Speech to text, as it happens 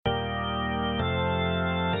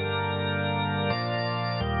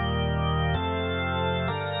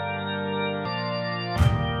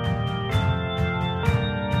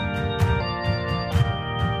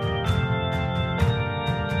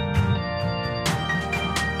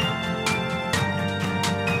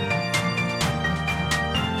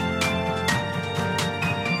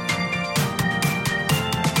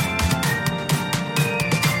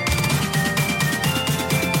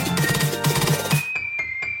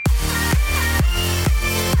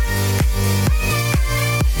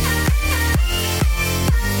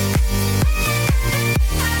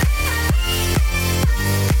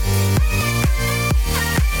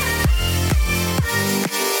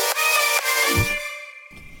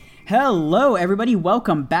Hello, everybody.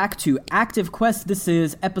 Welcome back to Active Quest. This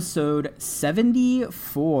is episode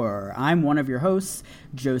 74. I'm one of your hosts,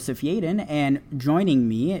 Joseph Yaden, and joining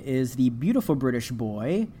me is the beautiful British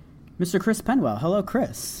boy, Mr. Chris Penwell. Hello,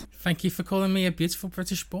 Chris. Thank you for calling me a beautiful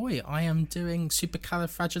British boy. I am doing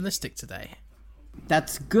supercalifragilistic today.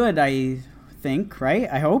 That's good, I think, right?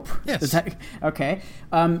 I hope? Yes. Okay.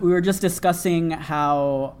 We were just discussing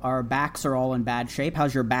how our backs are all in bad shape.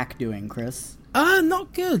 How's your back doing, Chris?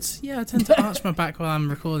 Not good. Yeah, I tend to arch my back while I'm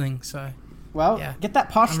recording, so... Well, yeah. Get that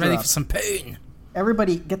posture up. I'm ready for some pain.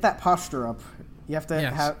 Everybody, get that posture up. You have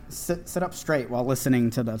to sit up straight while listening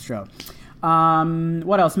to the show.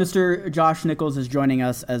 What else? Mr. Josh Nichols is joining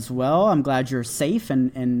us as well. I'm glad you're safe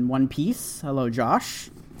and in one piece. Hello, Josh.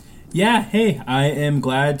 Yeah, hey, I am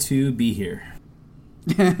glad to be here.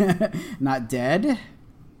 Not dead?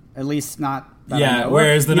 At least not... Yeah,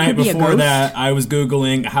 whereas the night before that, I was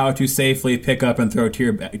Googling how to safely pick up and throw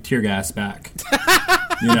tear gas back.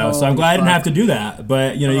 So I'm glad I didn't have to do that.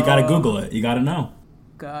 But, you got to Google it. You got to know.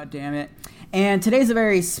 God damn it. And today's a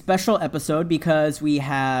very special episode because we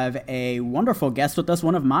have a wonderful guest with us,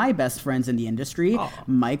 one of my best friends in the industry,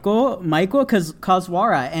 Michael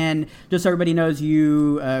Kazwara. And just so everybody knows,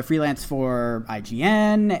 you freelance for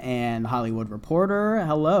IGN and Hollywood Reporter.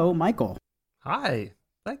 Hello, Michael. Hi.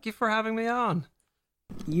 Thank you for having me on.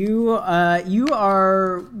 You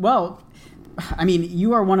are, well, I mean,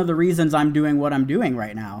 you are one of the reasons I'm doing what I'm doing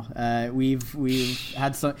right now. We've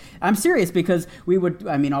had some, I'm serious, because we would,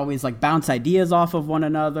 always like bounce ideas off of one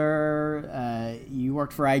another. You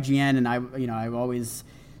worked for IGN, and I've always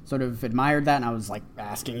sort of admired that, and I was like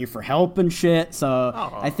asking you for help and shit. So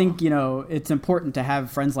I think, it's important to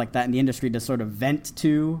have friends like that in the industry to sort of vent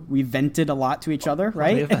to. We vented a lot to each other,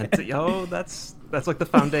 right? That's like the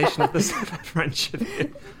foundation of this friendship.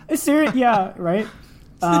 Serious, yeah, right.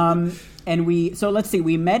 And we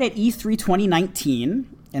met at E3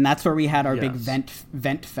 2019, and that's where we had our big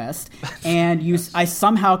vent fest. And I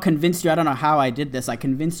somehow convinced you. I don't know how I did this. I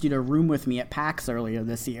convinced you to room with me at PAX earlier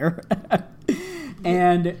this year.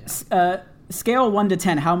 And scale 1 to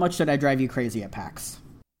 10, how much did I drive you crazy at PAX?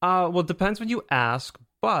 Well, it depends when you ask,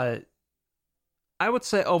 but I would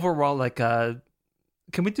say overall, can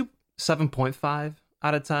we do 7.5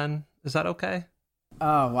 out of 10? Is that okay?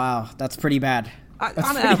 Oh, wow. That's pretty bad.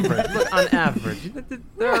 On average.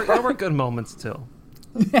 There were good moments, too.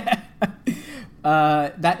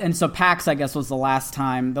 So PAX, I guess, was the last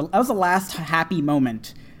time. That was the last happy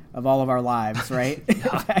moment of all of our lives, right?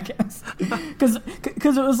 Because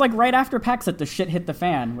it was like right after PAX that the shit hit the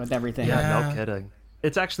fan with everything. Yeah, no kidding.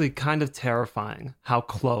 It's actually kind of terrifying how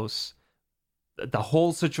close the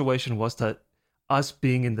whole situation was to us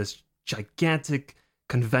being in this gigantic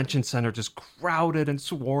convention center, just crowded and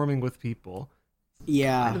swarming with people.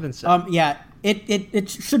 Yeah. Kind of insane. It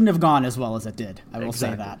shouldn't have gone as well as it did. I will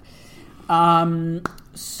say that.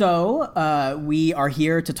 So we are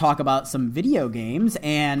here to talk about some video games,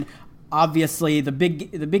 and obviously the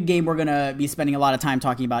big game we're going to be spending a lot of time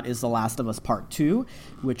talking about is The Last of Us Part 2,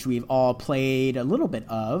 which we've all played a little bit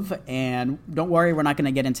of. And don't worry, we're not going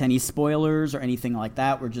to get into any spoilers or anything like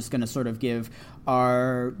that. We're just going to sort of give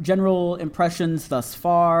our general impressions thus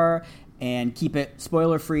far and keep it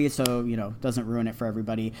spoiler-free so, doesn't ruin it for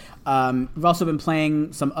everybody. We've also been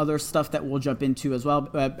playing some other stuff that we'll jump into as well.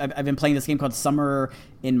 I've been playing this game called Summer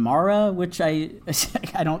in Mara, which I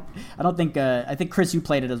think, Chris, you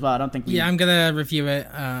played it as well. I don't think I'm going to review it.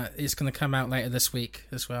 It's going to come out later this week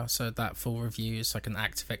as well, so that full review is like an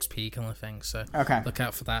active XP kind of thing, so look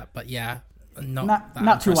out for that. But yeah,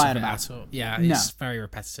 not too wide about it. Yeah, it's very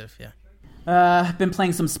repetitive, yeah. I've been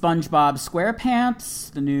playing some Spongebob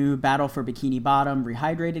Squarepants, the new Battle for Bikini Bottom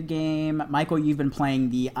Rehydrated game. Michael, you've been playing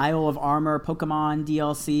the Isle of Armor Pokemon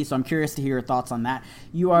DLC, so I'm curious to hear your thoughts on that.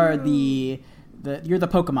 You are you're the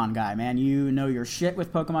Pokemon guy, man. You know your shit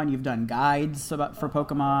with Pokemon. You've done guides for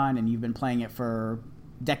Pokemon, and you've been playing it for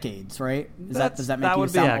decades, right? Does that make you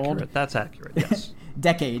sound old? That's accurate, yes.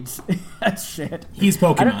 Decades. That's shit. He's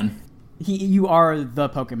Pokemon. You are the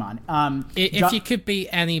Pokemon. If you could be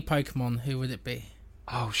any Pokemon, who would it be?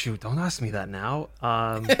 Oh, shoot. Don't ask me that now.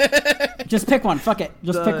 Just pick one. Fuck it.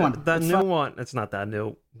 Just pick one. That new one. It's not that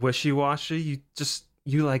new. Wishy-washy.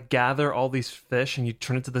 You like gather all these fish and you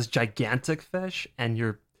turn into this gigantic fish, and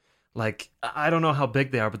you're like, I don't know how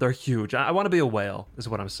big they are, but they're huge. I want to be a whale, is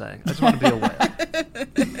what I'm saying. I just want to be a whale.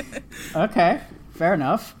 Okay. Fair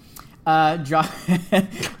enough.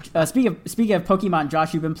 Speaking of Pokemon,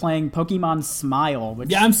 Josh, you've been playing Pokemon Smile.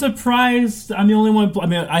 Yeah, I'm surprised. I'm the only one.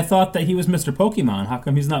 I thought that he was Mr. Pokemon. How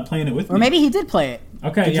come he's not playing it with me? Or maybe he did play it.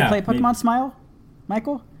 Okay, Did you play Pokemon Smile,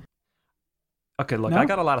 Michael? Okay, look, I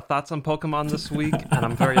got a lot of thoughts on Pokemon this week, and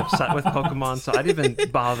I'm very upset with Pokemon, so I didn't even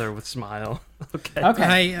bother with Smile.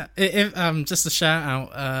 Okay. Hey, just a shout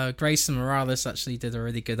out. Grayson Morales actually did a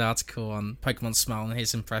really good article on Pokemon Smile and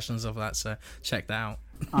his impressions of that, so check that out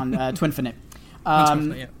on Twinfinite.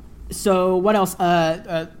 Yeah. So what else?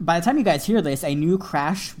 By the time you guys hear this, a new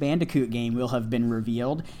Crash Bandicoot game will have been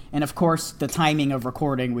revealed, and of course, the timing of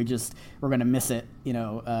recording, we're going to miss it,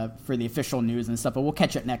 for the official news and stuff. But we'll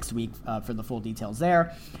catch it next week for the full details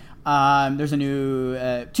there. There's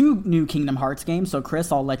two new Kingdom Hearts games. So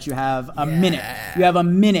Chris, I'll let you have a minute. You have a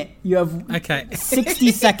minute. You have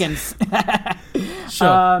 60 seconds.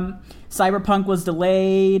 Sure. Cyberpunk was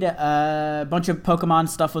delayed. A bunch of Pokemon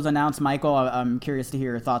stuff was announced. Michael, I'm curious to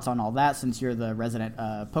hear your thoughts on all that since you're the resident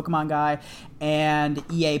Pokemon guy. And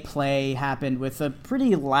EA Play happened with a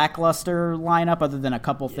pretty lackluster lineup other than a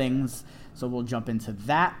couple things. So we'll jump into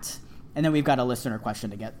that. And then we've got a listener question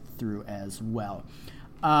to get through as well.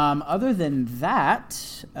 Other than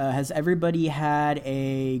that, has everybody had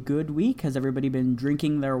a good week? Has everybody been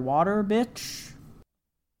drinking their water, bitch?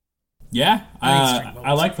 Yeah,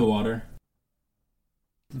 I like the water.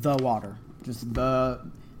 The water. Just the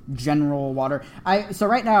general water. So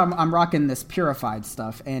right now I'm rocking this purified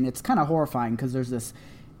stuff, and it's kind of horrifying because there's this...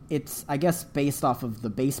 It's, I guess, based off of the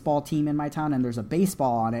baseball team in my town, and there's a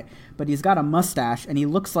baseball on it, but he's got a mustache, and he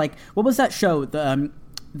looks like... What was that show? The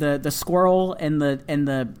squirrel and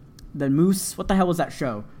the moose? What the hell was that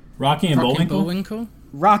show? Rocky and Bullwinkle?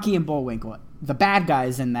 Rocky and Bullwinkle. The bad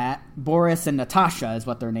guys in that, Boris and Natasha is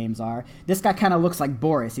what their names are. This guy kind of looks like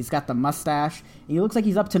Boris. He's got the mustache. And he looks like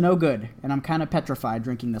he's up to no good. And I'm kind of petrified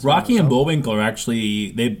drinking this Rocky water, and Bullwinkle are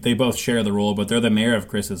actually, they both share the role, but they're the mayor of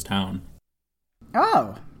Chris's town.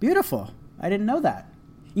 Oh, beautiful. I didn't know that.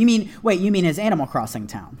 You mean his Animal Crossing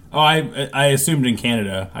town? Oh, I assumed in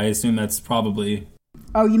Canada. I assume that's probably...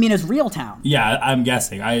 Oh, you mean his real town? Yeah, I'm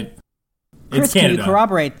guessing. Chris, it's Canada.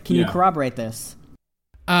 Can you corroborate this?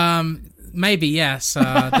 Maybe, yes.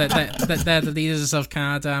 They're the leaders of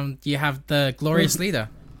Canada. You have the glorious leader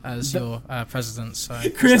as your president. So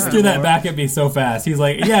Chris threw that back at me so fast. He's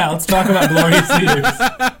like, yeah, let's talk about glorious leaders.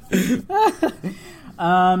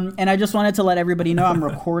 And I just wanted to let everybody know I'm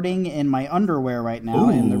recording in my underwear right now. Ooh.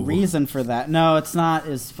 And the reason for that... No, it's not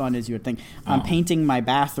as fun as you would think. I'm painting my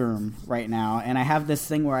bathroom right now, and I have this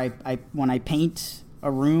thing where I when I paint a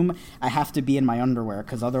room, I have to be in my underwear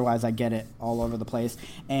because otherwise I get it all over the place.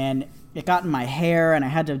 And it got in my hair, and I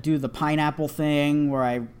had to do the pineapple thing where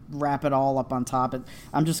I wrap it all up on top.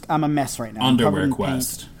 I'm a mess right now. Underwear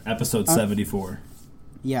Quest, episode 74.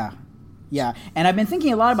 Yeah. Yeah, and I've been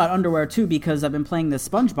thinking a lot about underwear too because I've been playing this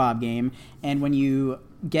Spongebob game, and when you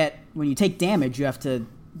take damage, you have to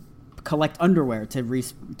collect underwear to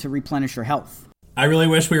replenish your health. I really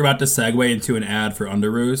wish we were about to segue into an ad for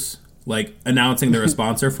Underoos, like announcing they're a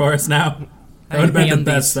sponsor for us now. That would have been the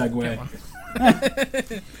best segue.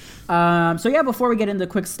 So yeah, before we get into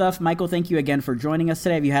quick stuff, Michael, thank you again for joining us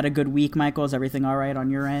today. Have you had a good week, Michael? Is everything all right on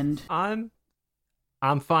your end? I'm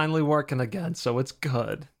finally working again, so it's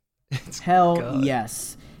good. Hell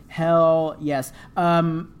yes.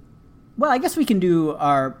 Well, I guess we can do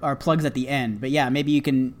our plugs at the end, but yeah, maybe you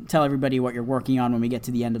can tell everybody what you're working on when we get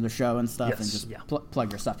to the end of the show and stuff, and just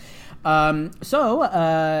plug your stuff.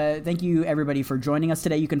 So thank you everybody for joining us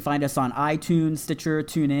today. You can find us on iTunes, Stitcher,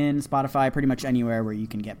 TuneIn, Spotify, pretty much anywhere where you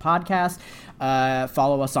can get podcasts.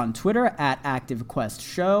 Follow us on Twitter at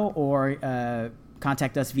ActiveQuestShow, or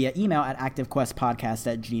contact us via email at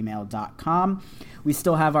activequestpodcast@gmail.com. We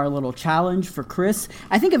still have our little challenge for Chris.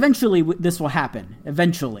 I think eventually this will happen.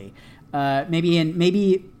 Eventually.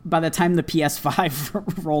 Maybe by the time the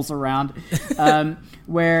PS5 rolls around,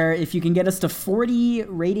 where if you can get us to 40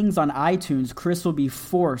 ratings on iTunes, Chris will be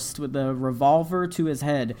forced with a revolver to his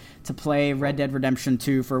head to play Red Dead Redemption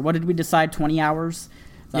 2 for, what did we decide, 20 hours?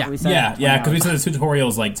 Yeah, because we said the tutorial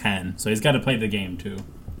is like 10, so he's got to play the game too.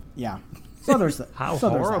 Yeah. So there's that. How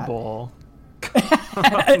horrible.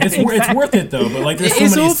 It's worth it though, but like there's so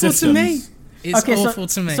many systems. To me. It's awful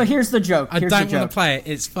to me. So here's the joke. I don't want to play it.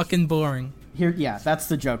 It's fucking boring. That's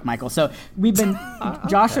the joke, Michael. So we've been,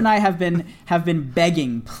 Josh and I have been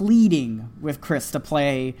begging, pleading with Chris to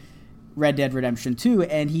play Red Dead Redemption 2,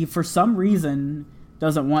 and he for some reason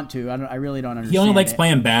doesn't want to. I really don't understand. He only likes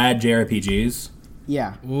playing bad JRPGs.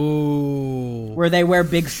 Yeah. Ooh. Where they wear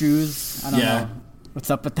big shoes. I don't know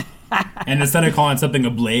what's up with that. And instead of calling something a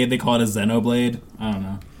blade, they call it a Xenoblade. I don't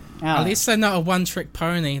know. At least they're not a one-trick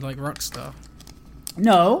pony like Rockstar.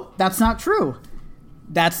 No, that's not true.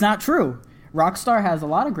 Rockstar has a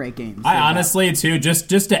lot of great games. I honestly, too, just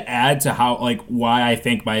to add to how, like, why I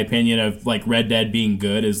think my opinion of, like, Red Dead being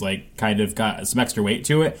good is, like, kind of got some extra weight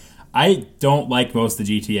to it. I don't like most of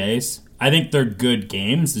the GTAs. I think they're good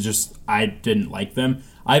games. It's just I didn't like them.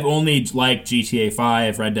 I've only liked GTA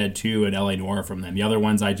 5, Red Dead 2, and LA Noire from them. The other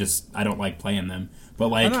ones, I don't like playing them. But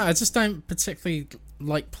like, I just don't particularly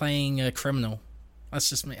like playing a criminal. That's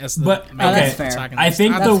just me. That's fair. I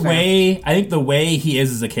think the way he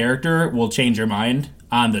is as a character will change your mind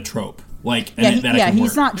on the trope. Like,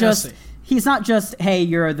 he's not just. He's not just, hey,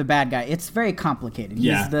 you're the bad guy. It's very complicated.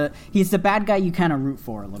 He's the bad guy you kind of root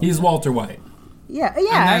for a little bit. He's Walter White. Yeah.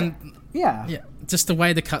 Just the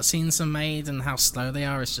way the cutscenes are made and how slow they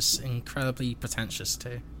are is just incredibly pretentious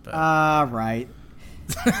too. Right.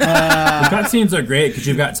 The cutscenes are great because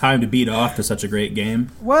you've got time to beat off to such a great game.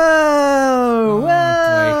 Whoa! Boy.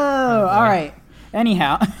 All right.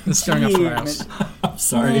 Anyhow, it's going off the rails. I'm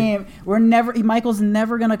sorry. Michael's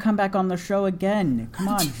never gonna come back on the show again. Come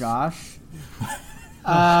on, Josh.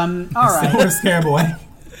 All right. We're scared away.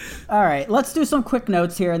 All right, let's do some quick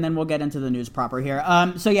notes here, and then we'll get into the news proper here.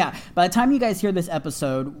 By the time you guys hear this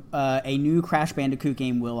episode, a new Crash Bandicoot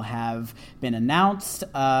game will have been announced.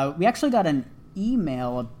 We actually got an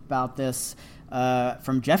email about this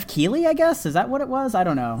from Jeff Keighley, I guess. Is that what it was? I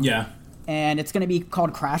don't know. Yeah. And it's going to be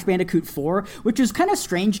called Crash Bandicoot 4, which is kind of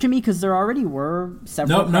strange to me because there already were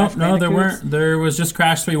several Crash Bandicoots. No, there weren't. There was just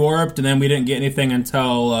Crash 3 Warped, and then we didn't get anything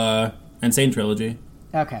until Insane Trilogy.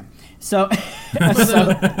 Okay. So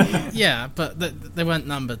yeah, but they weren't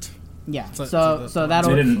numbered. Yeah. So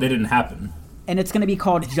that'll they didn't happen. And it's going to be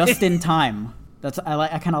called Just in Time.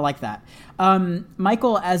 I kind of like that.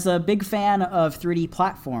 Michael, as a big fan of 3D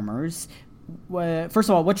platformers, first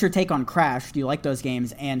of all, what's your take on Crash? Do you like those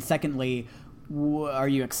games? And secondly, are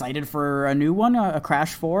you excited for a new one, a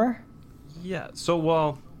Crash 4? Yeah.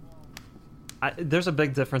 So there's a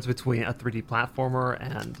big difference between a 3D platformer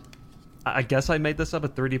and, I guess I made this up, a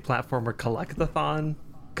 3D platformer collectathon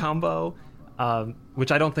combo,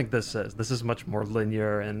 which I don't think this is. This is much more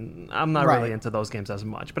linear, and I'm not really into those games as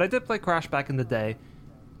much. But I did play Crash back in the day,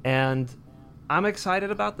 and I'm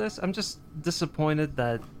excited about this. I'm just disappointed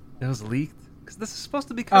that it was leaked, because this is supposed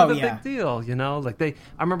to be kind of a big deal, you know? Like I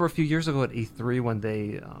remember a few years ago at E3 when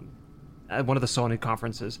they, at one of the Sony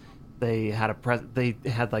conferences, they had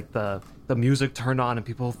like the music turned on, and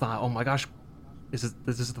people thought, oh my gosh, is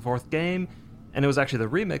this the fourth game? And it was actually the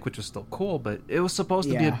remake, which was still cool, but it was supposed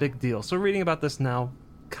to be a big deal. So reading about this now,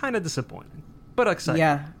 kind of disappointing, but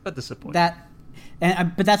exciting, but disappointing.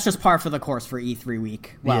 But that's just par for the course for E3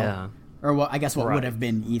 week. Or I guess what would have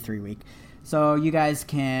been E3 week. So you guys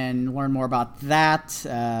can learn more about that.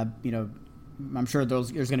 I'm sure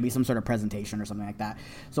there's going to be some sort of presentation or something like that.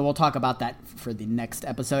 So we'll talk about that for the next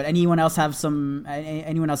episode. Anyone else have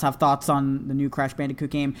thoughts on the new Crash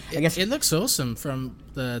Bandicoot game? I guess it looks awesome from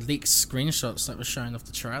the leaked screenshots that were showing off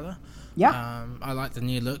the trailer. Yeah. I like the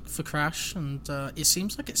new look for Crash, and it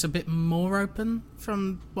seems like it's a bit more open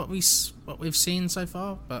from what we've seen so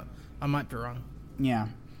far, but I might be wrong. Yeah.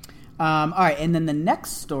 All right, and then the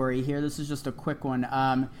next story here, this is just a quick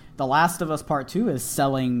one. The Last of Us Part 2 is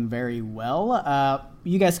selling very well.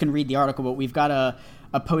 You guys can read the article, but we've got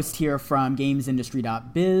a post here from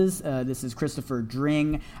gamesindustry.biz. This is Christopher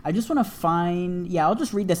Dring. I just want to I'll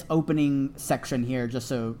just read this opening section here just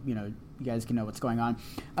so, you guys can know what's going on.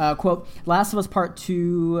 Quote, Last of Us Part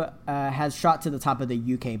 2 has shot to the top of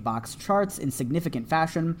the UK box charts in significant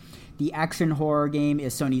fashion. The action horror game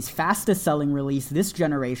is Sony's fastest-selling release this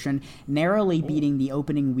generation, narrowly beating the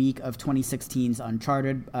opening week of 2016's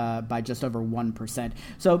Uncharted by just over 1%.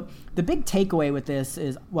 So the big takeaway with this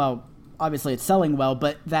is, well, obviously it's selling well,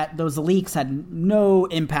 but that those leaks had no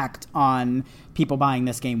impact on people buying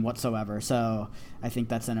this game whatsoever. So I think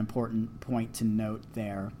that's an important point to note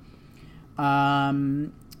there. All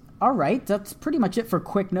right, that's pretty much it for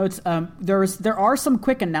quick notes. There are some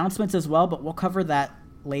quick announcements as well, but we'll cover that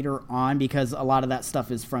later on because a lot of that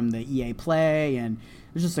stuff is from the EA Play, and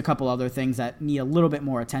there's just a couple other things that need a little bit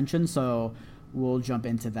more attention, so we'll jump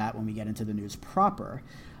into that when we get into the news proper.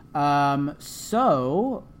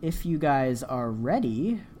 So if you guys are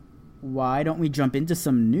ready, why don't we jump into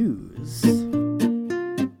some news?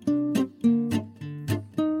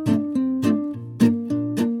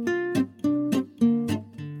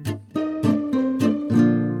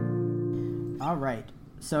 All right,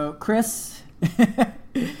 so Chris... Okay.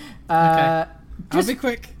 I'll be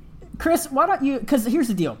quick. Chris, why don't you? Because here's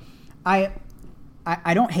the deal, I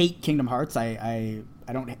don't hate Kingdom Hearts. I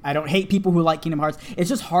don't hate people who like Kingdom Hearts. It's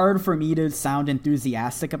just hard for me to sound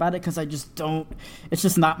enthusiastic about it because I just don't. It's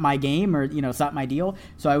just not my game, or it's not my deal.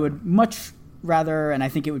 So I would much rather, and I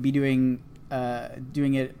think it would be doing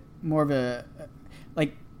it more of a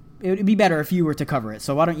like. It would be better if you were to cover it.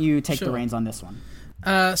 So why don't you take the reins on this one?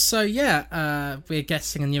 We're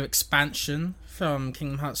getting a new expansion from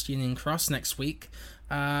Kingdom Hearts Union Cross next week.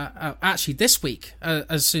 Actually, this week,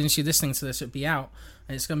 as soon as you're listening to this, it'll be out.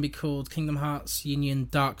 And it's going to be called Kingdom Hearts Union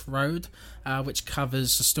Dark Road, which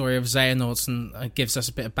covers the story of Xehanort and gives us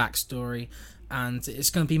a bit of backstory. And it's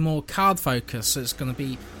going to be more card focused. So it's going to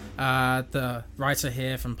be the writer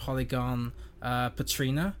here from Polygon,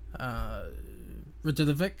 Patrina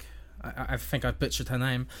Radulovic. I think I butchered her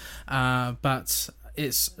name, but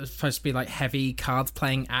it's supposed to be like heavy card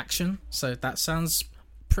playing action, so that sounds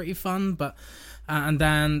pretty fun. But and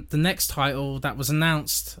then the next title that was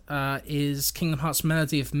announced is Kingdom Hearts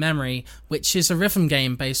Melody of Memory, which is a rhythm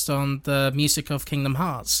game based on the music of Kingdom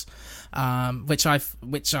Hearts, which I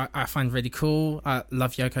find really cool. I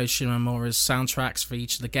love Yoko Shimomura's soundtracks for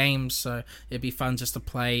each of the games, so it'd be fun just to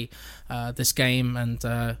play this game and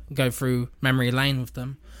go through memory lane with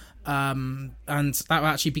them. And that will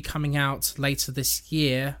actually be coming out later this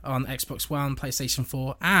year on Xbox One, PlayStation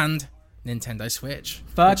 4, and Nintendo Switch,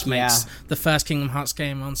 which makes the first Kingdom Hearts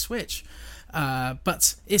game on Switch.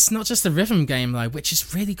 But it's not just a rhythm game, though, which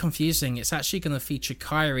is really confusing. It's actually going to feature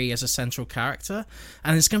Kairi as a central character,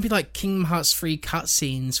 and it's going to be like Kingdom Hearts 3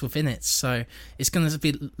 cutscenes within it, so it's going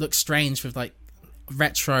to look strange with like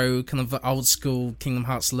retro kind of old school Kingdom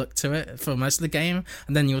Hearts look to it for most of the game,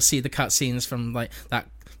 and then you'll see the cutscenes from like that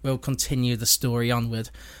will continue the story onward.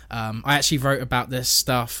 I actually wrote about this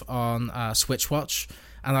stuff on Switch Watch,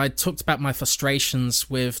 and I talked about my frustrations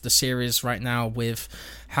with the series right now with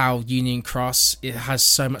how Union Cross, it has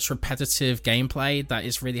so much repetitive gameplay that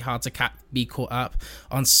it's really hard to be caught up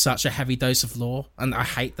on such a heavy dose of lore, and I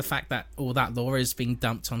hate the fact that all that lore is being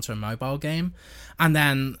dumped onto a mobile game, and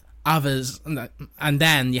then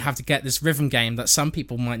you have to get this rhythm game that some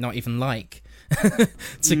people might not even like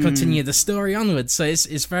to continue the story onwards. So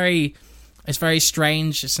it's very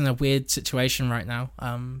strange. It's in a weird situation right now.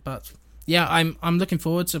 But yeah, I'm looking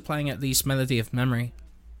forward to playing at least Melody of Memory.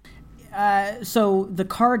 So the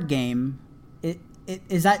card game,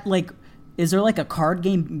 is that like, is there like a card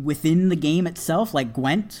game within the game itself, like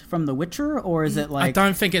Gwent from The Witcher, or is it like? I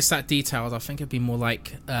don't think it's that detailed. I think it'd be more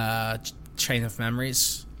like Chain of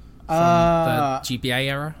Memories from the GBA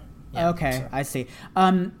era. Yeah, okay, so. I see.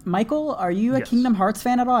 Michael, are you a Kingdom Hearts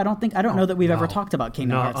fan at all? I don't know that we've ever talked about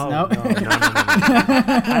Kingdom Hearts. No.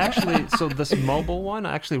 Actually, so this mobile one,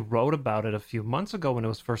 I actually wrote about it a few months ago when it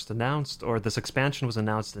was first announced, or this expansion was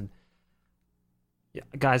announced. And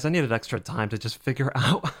guys, I needed extra time to just figure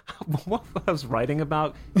out what I was writing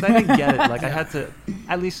about, because I didn't get it. Like, I had to,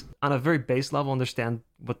 at least on a very base level, understand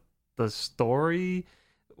what the story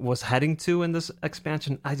was heading to in this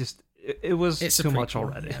expansion. It was too much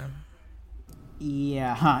already.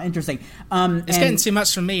 Yeah, interesting. It's getting too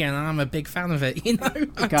much for me, and I'm a big fan of it, you know?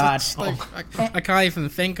 God. I can't even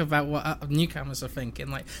think about what newcomers are thinking.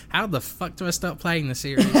 Like, how the fuck do I start playing the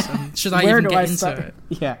series? And should I even get into it?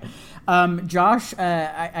 Yeah. Josh,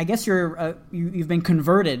 I guess you've been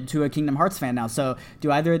converted to a Kingdom Hearts fan now, so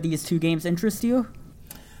do either of these two games interest you?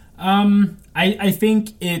 I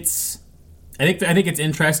think it's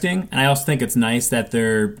interesting, and I also think it's nice that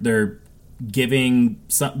they're giving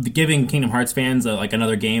Kingdom Hearts fans like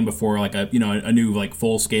another game before like a new like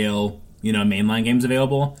full scale mainline game's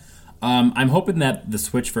available. I'm hoping that the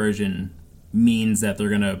Switch version means that they're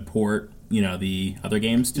gonna port the other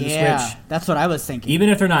games to the Switch. Yeah, that's what I was thinking. Even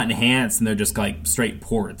if they're not enhanced and they're just like straight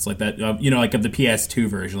ports like that, like of the PS2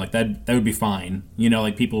 version, like that would be fine.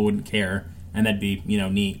 Like people wouldn't care, and that'd be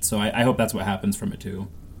neat. So I hope that's what happens from it too.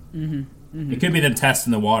 Mm-hmm. Mm-hmm. It could be them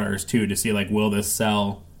testing the waters too to see like, will this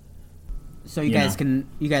sell? So you guys can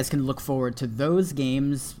look forward to those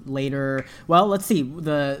games later. Well, let's see,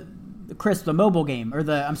 the mobile game, or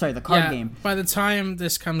the card game. By the time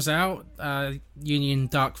this comes out, Union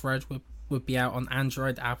Dark Road would be out on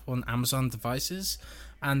Android, Apple, and Amazon devices,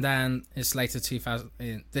 and then it's later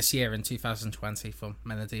this year in 2020 for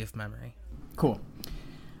Melody of Memory. Cool.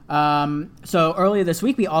 So earlier this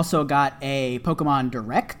week we also got a Pokemon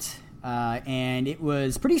Direct. And it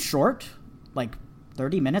was pretty short, like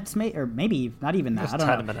 30 minutes, or maybe not even that. I don't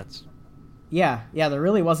know. 10 minutes. Yeah, there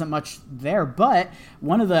really wasn't much there. But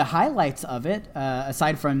one of the highlights of it,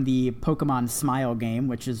 aside from the Pokemon Smile game,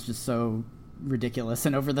 which is just so ridiculous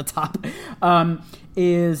and over the top,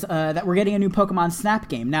 is that we're getting a new Pokemon Snap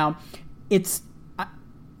game. Now, it's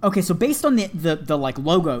okay. So based on the like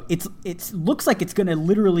logo, it looks like it's going to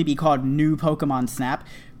literally be called New Pokemon Snap,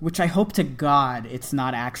 which I hope to God it's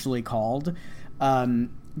not actually called,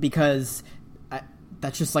 because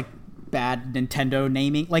that's just like bad Nintendo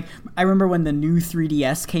naming. Like, I remember when the new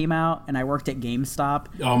 3DS came out and I worked at GameStop.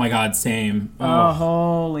 Oh my god, same. Oh,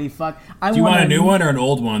 holy fuck. Do you want a new one or an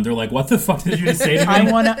old one? They're like, what the fuck did you just say to me?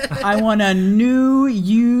 I want a new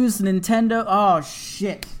used Nintendo. Oh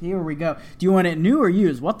shit, here we go. Do you want it new or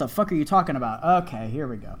used? What the fuck are you talking about? Okay, here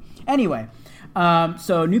we go. Anyway,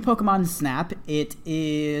 so new Pokemon Snap. It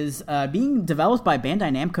is being developed by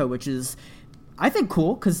Bandai Namco, which is, I think,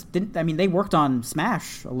 cool, because they worked on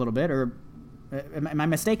Smash a little bit, or am I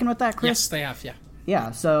mistaken with that, Chris? Yes, they have, yeah.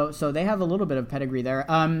 Yeah, so they have a little bit of pedigree there,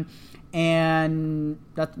 and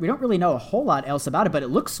we don't really know a whole lot else about it, but it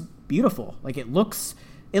looks beautiful. Like,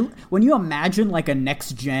 when you imagine like a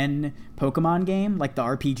next gen Pokemon game, like the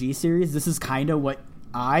RPG series, this is kind of what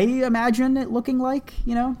I imagine it looking like,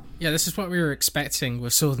 you know? Yeah, this is what we were expecting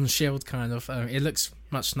with Sword and Shield, kind of. It looks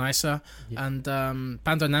much nicer. Yeah. And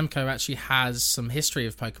Bandai Namco actually has some history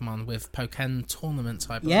of Pokemon with Pokken tournaments,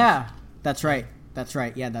 I believe. Yeah, that's right.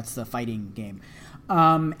 Yeah, that's the fighting game.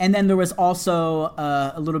 And then there was also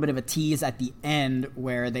a little bit of a tease at the end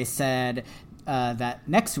where they said that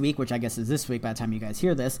next week, which I guess is this week by the time you guys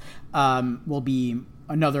hear this, will be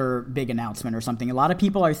another big announcement or something. A lot of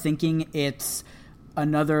people are thinking it's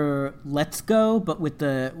another Let's Go, but with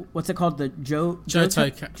the, what's it called, the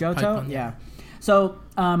Johto? Yeah. So,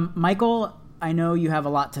 Michael, I know you have a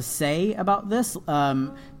lot to say about this.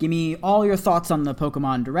 Give me all your thoughts on the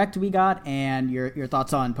Pokemon Direct we got, and your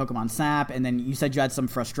thoughts on Pokemon Snap, and then you said you had some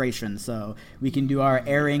frustration, so we can do our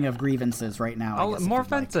airing of grievances right now. More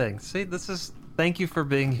venting. Like. See, thank you for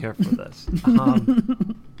being here for this.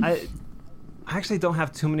 I actually don't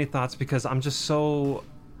have too many thoughts because I'm just so...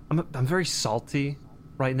 I'm very salty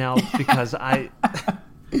right now because I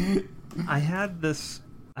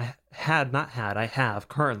have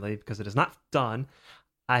currently, because it is not done,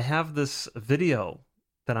 I have this video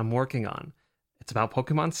that I'm working on. It's about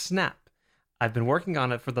Pokemon Snap. I've been working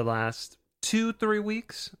on it for the last 2-3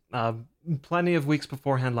 weeks, plenty of weeks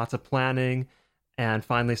beforehand, lots of planning, and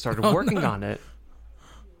finally started working on it.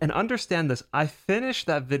 And understand this, I finished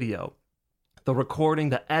that video, the recording,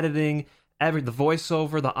 the editing, the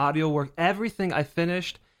voiceover, the audio work, everything I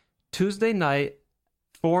finished Tuesday night,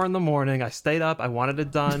 4 a.m. I stayed up, I wanted it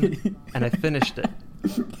done, and I finished it.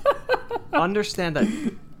 Understand that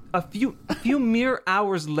a few mere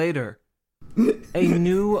hours later, a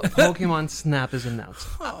new Pokemon Snap is announced.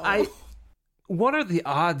 What are the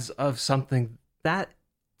odds of something that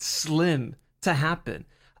slim to happen?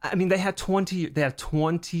 I mean, they have 20 years.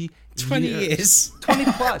 20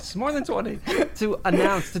 plus, more than 20, to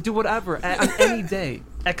announce, to do whatever, on any day,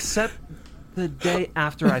 except the day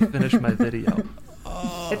after I finish my video.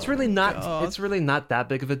 It's really not that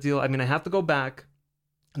big of a deal. I mean, I have to go back,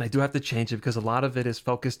 and I do have to change it, because a lot of it is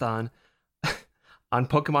focused on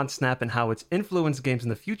Pokemon Snap and how it's influenced games in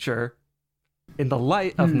the future in the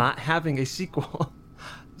light of not having a sequel.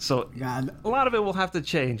 So a lot of it will have to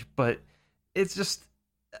change, but it's just...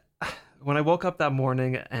 When I woke up that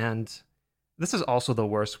morning, and this is also the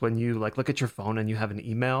worst, when you look at your phone and you have an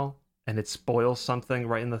email and it spoils something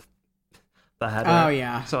right in the header. Oh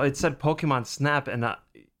yeah. So it said Pokemon Snap, and I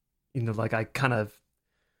kind of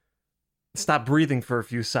stopped breathing for a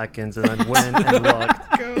few seconds and then went and looked.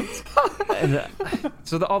 And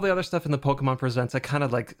so all the other stuff in the Pokemon Presents, I kind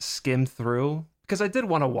of skimmed through because I did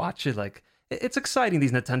want to watch it. It's exciting,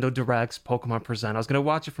 these Nintendo Directs, Pokemon Present. I was going to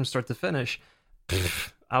watch it from start to finish.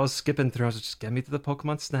 I was skipping through. I was just get me to the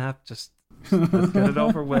Pokemon Snap. Just let's get it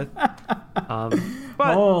over with. But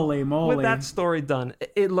holy moly! With that story done,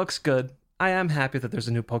 it looks good. I am happy that there's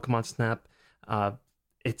a new Pokemon Snap.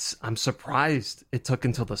 I'm surprised it took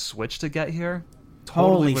until the Switch to get here. Totally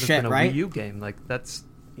holy would have shit! Been a Right? Wii U game, that's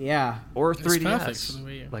yeah, or 3DS. It's perfect for the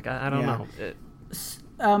Wii U. I don't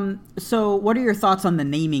know. So what are your thoughts on the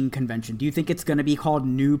naming convention? Do you think it's going to be called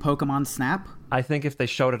New Pokemon Snap? I think if they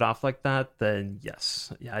showed it off like that, then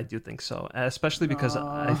yes. Yeah, I do think so. Especially because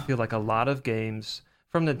I feel like a lot of games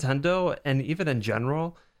from Nintendo, and even in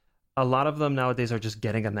general, a lot of them nowadays are just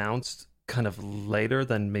getting announced kind of later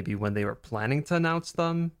than maybe when they were planning to announce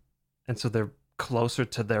them. And so they're closer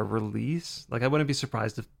to their release. I wouldn't be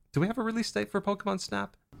surprised if... Do we have a release date for Pokemon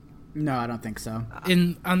Snap? No, I don't think so.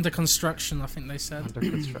 Under construction, I think they said. Under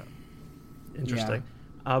construction. Interesting.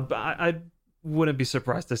 Yeah. But I wouldn't be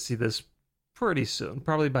surprised to see this pretty soon.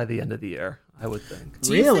 Probably by the end of the year, I would think.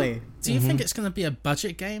 Do you think it's going to be a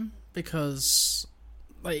budget game? Because,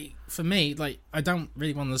 for me, I don't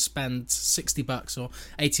really want to spend $60 or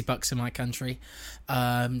 $80 in my country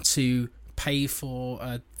to pay for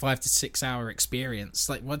a 5 to 6 hour experience.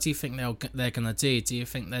 What do you think they're gonna do? Do you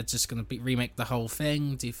think they're just gonna remake the whole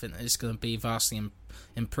thing? Do you think it's gonna be vastly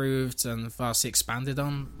improved and vastly expanded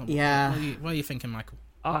on. Yeah. What are you thinking, Michael?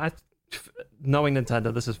 Knowing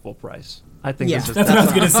Nintendo, this is full price. I think this is. That's what I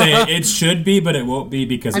was gonna say. It should be, but it won't be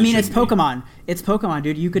because it's Pokemon. It's Pokemon,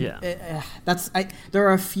 dude. You could. There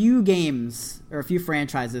are a few games or a few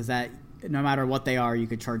franchises that no matter what they are, you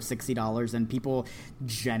could charge $60, and people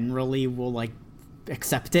generally will like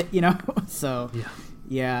accept it. So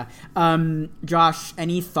yeah. Josh,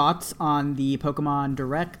 any thoughts on the Pokemon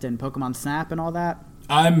Direct and Pokemon Snap and all that?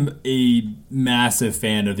 I'm a massive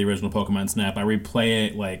fan of the original Pokemon Snap. I replay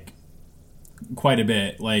it like quite a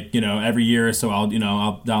bit. Like, every year or so I'll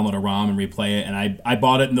download a ROM and replay it. And I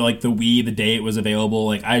bought it in the Wii the day it was available.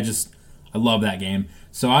 Like I love that game.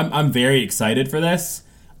 So I'm very excited for this.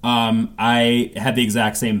 I had the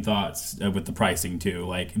exact same thoughts with the pricing too.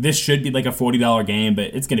 Like this should be like a $40 game,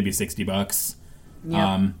 but it's going to be $60.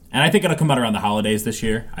 Yeah. And I think it'll come out around the holidays this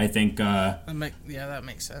year. I think. That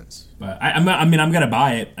makes sense. But I'm gonna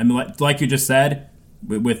buy it. I mean, like you just said,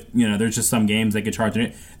 with there's just some games they could charge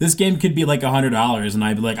it. This game could be like $100, and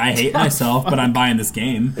I'd be like, I hate myself, but I'm buying this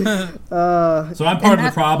game. So I'm part of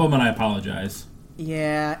the problem, and I apologize.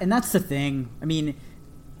 Yeah, and that's the thing. I mean,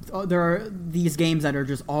 there are these games that are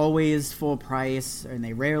just always full price, and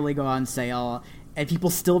they rarely go on sale. And people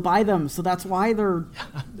still buy them, so that's why they're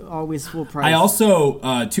always full price. I also,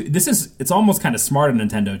 it's almost kind of smart of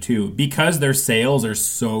Nintendo, too, because their sales are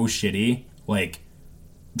so shitty, like,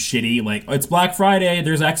 it's Black Friday,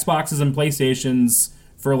 there's Xboxes and PlayStations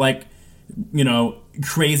for,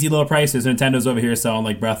 crazy low prices. Nintendo's over here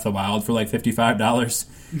selling, Breath of the Wild for,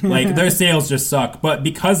 $55. Their sales just suck. But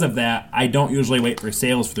because of that, I don't usually wait for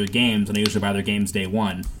sales for their games, and I usually buy their games day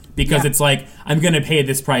one. Because it's I'm going to pay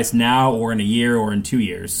this price now or in a year or in 2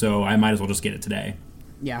 years, so I might as well just get it today.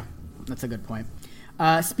 Yeah, that's a good point.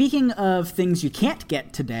 Speaking of things you can't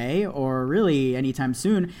get today or really anytime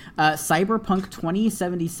soon, Cyberpunk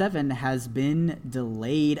 2077 has been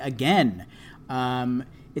delayed again.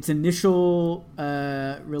 Its initial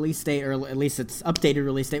release date, or at least its updated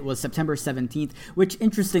release date, was September 17th, which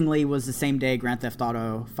interestingly was the same day Grand Theft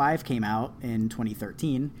Auto 5 came out in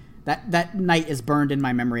 2013. That night is burned in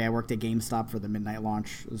my memory. I worked at GameStop for the midnight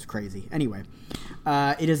launch. It was crazy. Anyway,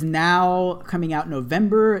 it is now coming out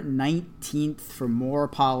November 19th for more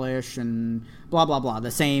polish and blah, blah, blah.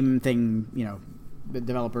 The same thing, the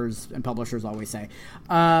developers and publishers always say.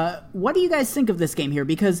 What do you guys think of this game here?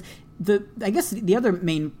 Because I guess the other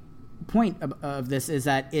main point of this is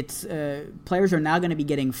that it's players are now going to be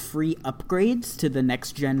getting free upgrades to the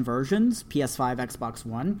next-gen versions, PS5, Xbox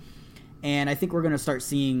One. And I think we're going to start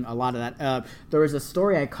seeing a lot of that. There was a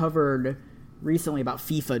story I covered recently about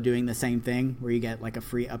FIFA doing the same thing, where you get a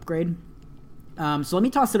free upgrade. So let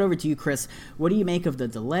me toss it over to you, Chris. What do you make of the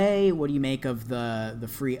delay? What do you make of the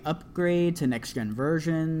free upgrade to next-gen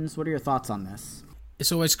versions? What are your thoughts on this?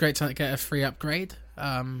 It's always great to get a free upgrade.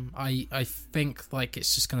 I think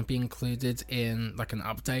it's just going to be included in an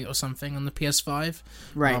update or something on the PS5,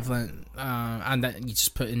 right? Rather than and then you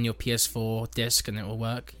just put in your PS4 disc and it will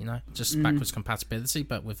work. Just backwards compatibility,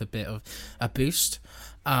 but with a bit of a boost.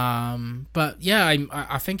 But yeah,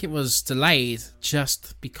 I think it was delayed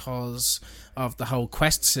just because of the whole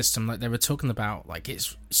quest system they were talking about.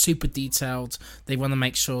 It's super detailed. They want to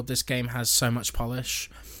make sure this game has so much polish.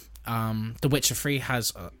 The Witcher 3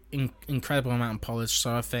 has an incredible amount of polish,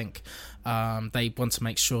 so I think they want to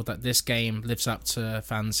make sure that this game lives up to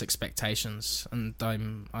fans' expectations, and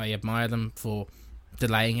I admire them for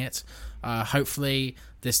delaying it. Hopefully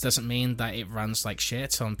this doesn't mean that it runs like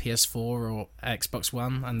shit on PS4 or Xbox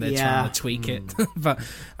One and they're trying to tweak it. But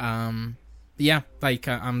yeah,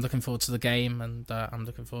 I'm looking forward to the game, and I'm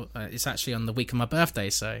looking forward. It's actually on the week of my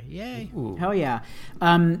birthday, so yay! Ooh. Hell yeah!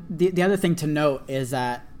 The other thing to note is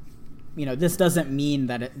that this doesn't mean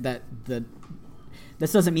that the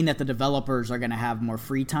developers are going to have more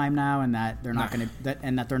free time now, and that they're not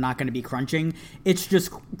going to be crunching. It's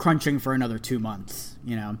just crunching for another 2 months,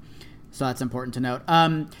 So that's important to note.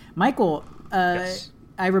 Michael, yes.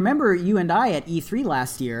 I remember you and I at E3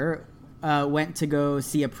 last year went to go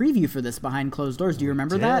see a preview for this behind closed doors. Do you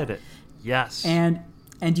remember that? Yes. And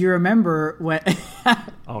do you remember when?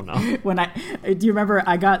 Oh no! Do you remember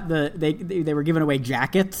I got they were giving away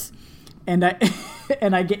jackets, and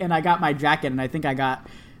I got my jacket, and I think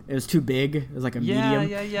it was too big. It was like a medium.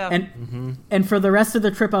 Yeah. And for the rest of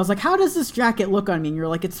the trip, I was like, "How does this jacket look on me?" And you're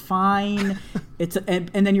like, "It's fine."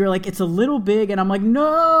 And then you're like, "It's a little big," and I'm like,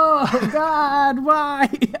 "No, God, why?"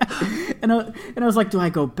 and I was like, "Do I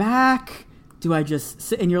go back? Do I just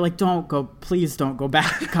sit?" And you're like, "Don't go, please don't go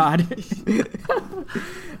back, God."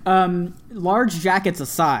 Large jackets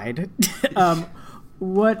aside,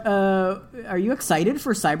 What are you excited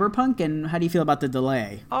for Cyberpunk, and how do you feel about the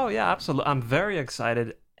delay? Oh yeah, absolutely. I'm very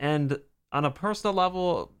excited, and on a personal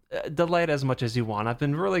level, delay it as much as you want. I've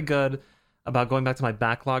been really good about going back to my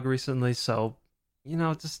backlog recently, so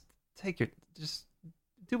just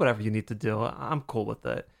do whatever you need to do. I'm cool with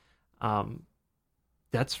it.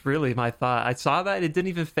 That's really my thought. I saw that, it didn't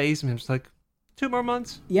even faze me. I'm just like, 2 more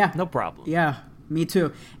months? Yeah, no problem. Yeah, me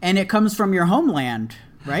too. And it comes from your homeland,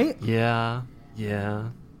 right? Yeah.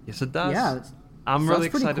 Yes, it does. Yeah, I'm really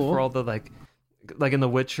excited for all the like in The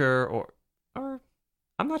Witcher, or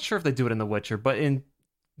I'm not sure if they do it in The Witcher, but in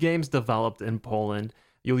games developed in Poland,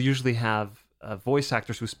 you'll usually have voice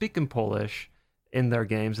actors who speak in Polish in their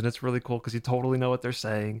games, and it's really cool because you totally know what they're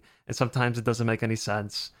saying, and sometimes it doesn't make any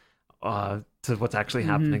sense to what's actually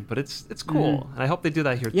happening, but it's cool, and I hope they do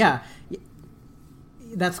that here too. Yeah,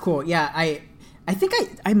 that's cool. Yeah, I think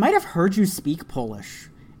I might have heard you speak Polish.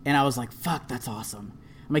 And I was like, fuck, that's awesome.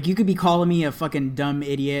 I'm like, you could be calling me a fucking dumb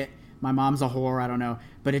idiot. My mom's a whore, I don't know.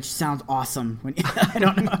 But it just sounds awesome. I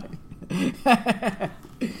don't know.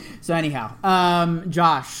 So anyhow,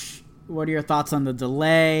 Josh, what are your thoughts on the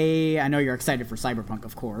delay? I know you're excited for Cyberpunk,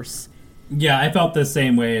 of course. Yeah, I felt the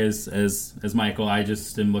same way as Michael. I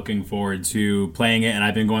just am looking forward to playing it, and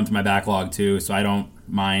I've been going through my backlog too, so I don't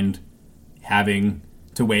mind having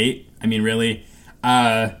to wait. I mean, really,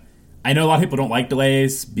 I know a lot of people don't like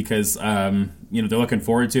delays because, they're looking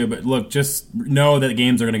forward to it. But look, just know that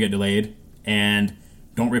games are going to get delayed, and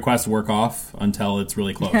don't request work off until it's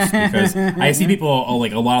really close. Because I see people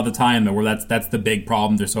like a lot of the time where that's the big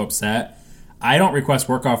problem. They're so upset. I don't request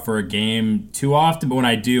work off for a game too often, but when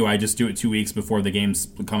I do, I just do it 2 weeks before the game's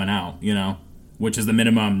coming out. Which is the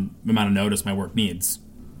minimum amount of notice my work needs.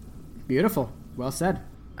 Beautiful. Well said.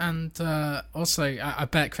 And also, I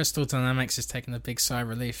bet Crystal Dynamics is taking a big sigh of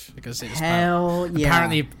relief because it's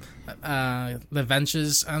apparently The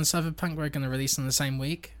Avengers and Cyberpunk were going to release in the same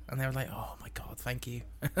week, and they were like, "Oh my god, thank you."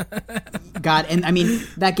 God, and I mean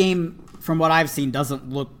that game, from what I've seen, doesn't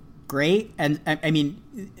look great, and I mean,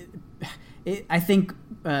 I think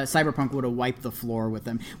Cyberpunk would have wiped the floor with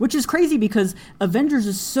them, which is crazy because Avengers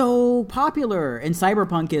is so popular, and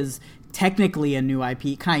Cyberpunk is technically a new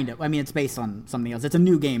IP, kind of. I mean, it's based on something else. It's a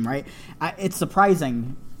new game, right? It's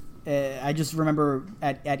surprising. I just remember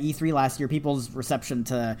at E3 last year, people's reception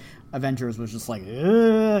to Avengers was just like,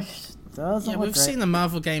 we've seen the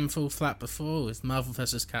Marvel game fall flat before with Marvel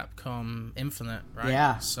vs. Capcom Infinite, right?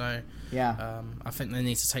 Yeah. So, yeah. I think they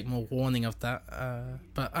need to take more warning of that.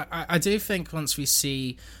 But I do think once we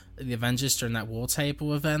see the Avengers during that War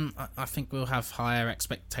Table event, I think we'll have higher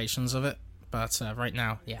expectations of it. But right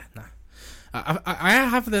now, nah. I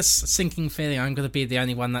have this sinking feeling I'm going to be the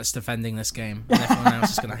only one that's defending this game, and everyone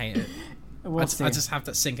else is going to hate it. I just have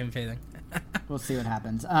that sinking feeling. We'll see what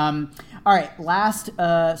happens. All right, last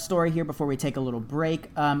story here before we take a little break.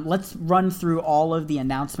 Let's run through all of the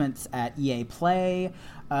announcements at EA Play.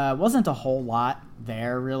 Wasn't a whole lot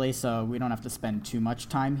there, really, so we don't have to spend too much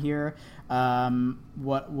time here.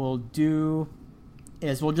 What we'll do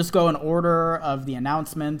is we'll just go in order of the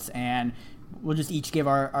announcements, and we'll just each give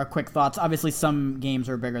our quick thoughts. Obviously, some games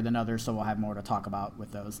are bigger than others, so we'll have more to talk about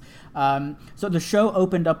with those. So the show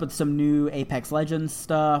opened up with some new Apex Legends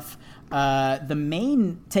stuff. The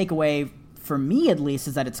main takeaway, for me at least,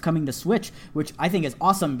 is that it's coming to Switch, which I think is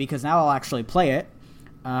awesome because now I'll actually play it.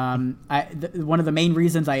 One of the main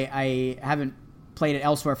reasons I haven't played it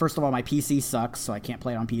elsewhere, first of all, my PC sucks, so I can't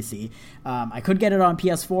play it on PC. I could get it on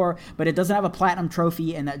PS4, but it doesn't have a Platinum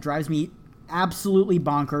Trophy, and that drives me absolutely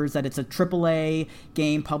bonkers that it's a AAA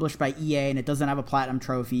game published by EA and it doesn't have a Platinum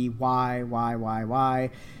Trophy. Why?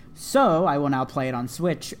 So I will now play it on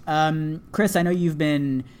Switch. Chris, I know you've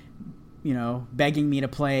been, begging me to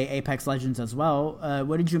play Apex Legends as well.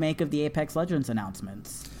 What did you make of the Apex Legends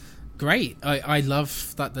announcements? Great. I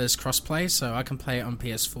love that there's crossplay, so I can play it on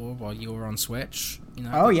PS4 while you're on Switch.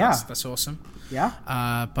 That's awesome. Yeah.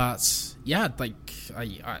 But yeah,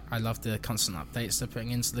 I love the constant updates they're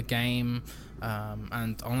putting into the game.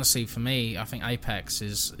 And honestly, for me, I think Apex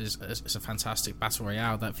is a fantastic battle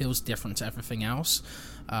royale that feels different to everything else.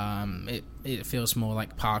 It feels more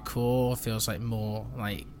like parkour. Feels like more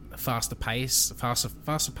like faster pace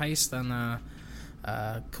than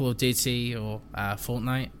Call of Duty or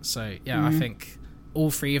Fortnite. So yeah, I think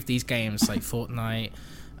all three of these games, like Fortnite,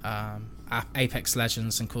 Apex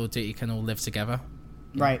Legends, and Call of Duty, can all live together,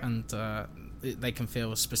 right? And they can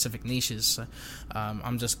fill specific niches. So,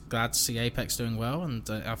 I'm just glad to see Apex doing well, and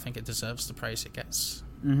I think it deserves the praise it gets.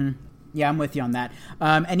 Mm-hmm. Yeah, I'm with you on that.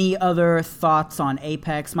 Any other thoughts on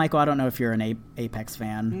Apex? Michael, I don't know if you're an Apex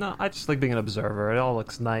fan. No, I just like being an observer. It all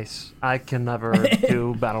looks nice. I can never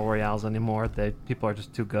do battle royales anymore. People are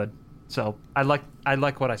just too good. So I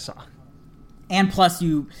like what I saw. And plus,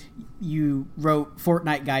 you wrote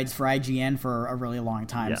Fortnite guides for IGN for a really long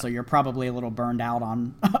time, so you're probably a little burned out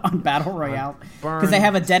on battle royale because they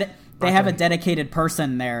have a dedicated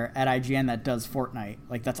person there at IGN that does Fortnite.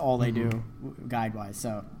 Like that's all they do guide wise.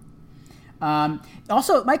 So,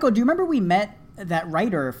 also, Michael, do you remember we met that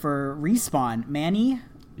writer for Respawn, Manny?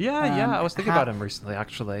 Yeah, I was thinking about him recently,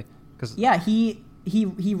 actually.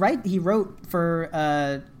 He wrote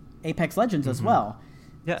for Apex Legends as well.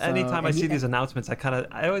 Yeah, anytime I see these announcements,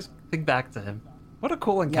 I always think back to him. What a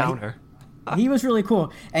cool encounter. He was really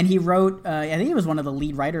cool. And he wrote, I think he was one of the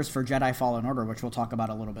lead writers for Jedi Fallen Order, which we'll talk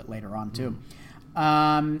about a little bit later on, too.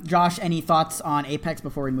 Josh, any thoughts on Apex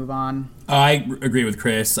before we move on? I agree with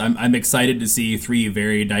Chris. I'm excited to see 3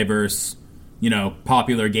 very diverse,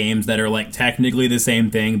 popular games that are, like, technically the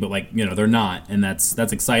same thing, but, like, they're not. And that's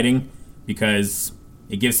exciting because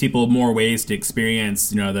it gives people more ways to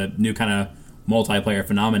experience, the new kind of multiplayer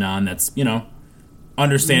phenomenon that's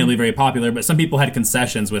understandably very popular, but some people had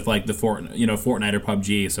concessions with like the Fortnite or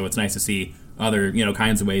PUBG, so it's nice to see other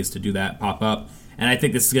kinds of ways to do that pop up, and I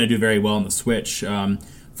think this is going to do very well on the Switch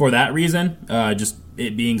for that reason, just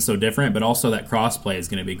it being so different, but also that crossplay is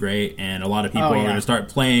going to be great, and a lot of people are going to start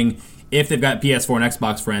playing if they've got PS4 and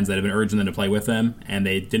Xbox friends that have been urging them to play with them and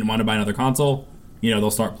they didn't want to buy another console,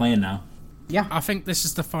 they'll start playing now. Yeah, I think this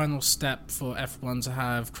is the final step for everyone to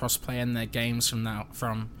have crossplay in their games from now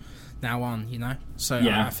on. So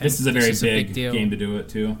yeah, I think this is a very big game to do it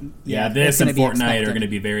too. Yeah, this and Fortnite are going to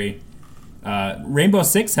be very. Rainbow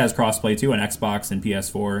Six has crossplay too on Xbox and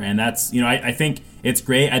PS4, and that's I think it's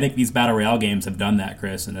great. I think these battle royale games have done that,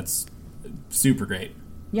 Chris, and it's super great.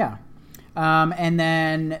 Yeah. And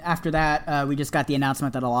then after that, we just got the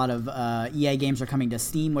announcement that a lot of EA games are coming to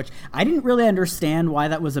Steam, which I didn't really understand why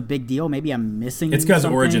that was a big deal. Maybe I'm missing It's because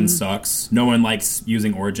something. Origin sucks. No one likes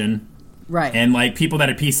using Origin. Right. And like people that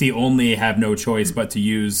are PC only have no choice but to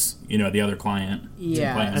use, the other client.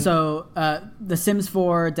 Yeah. So The Sims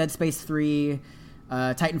 4, Dead Space 3,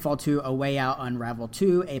 Titanfall 2, A Way Out, Unravel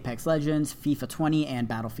 2, Apex Legends, FIFA 20, and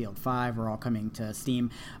Battlefield 5 are all coming to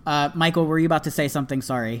Steam. Michael, were you about to say something?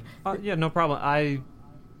 Sorry. Yeah, no problem.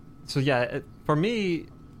 For me,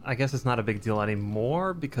 I guess it's not a big deal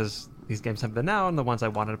anymore because these games have been out and the ones I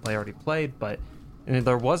wanted to play already played. But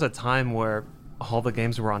there was a time where all the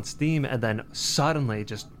games were on Steam and then suddenly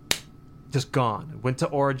just gone. It went to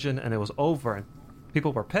Origin and it was over. And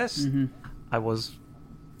people were pissed. Mm-hmm. I was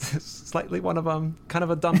slightly one of them. Kind of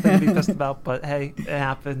a dumb thing to be pissed about, but hey, it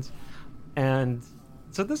happens. And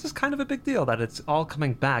so this is kind of a big deal that it's all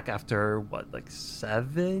coming back after,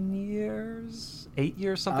 7 years? 8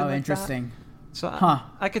 years, something like that? Oh, interesting. So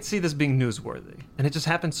I could see this being newsworthy. And it just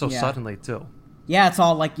happened so suddenly, too. Yeah, it's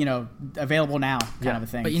all available now kind of a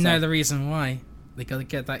thing. But you know the reason why. They got to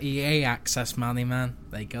get that EA access money, man.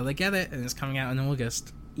 They got to get it, and it's coming out in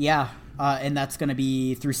August. Yeah, and that's going to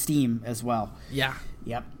be through Steam as well. Yeah.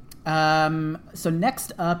 Yep. So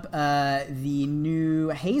next up, the new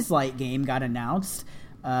Hazelight game got announced,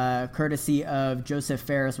 courtesy of Joseph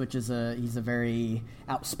Ferris, which is he's a very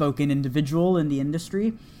outspoken individual in the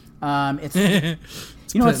industry. What's so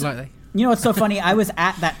funny? I was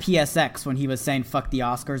at that PSX when he was saying "fuck the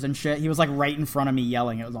Oscars" and shit. He was like right in front of me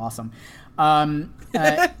yelling. It was awesome.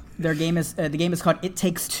 The game is called It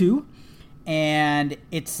Takes Two. And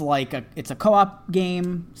it's like a co-op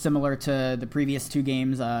game similar to the previous 2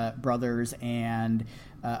 games, Brothers and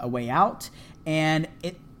A Way Out. And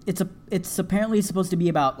it's apparently supposed to be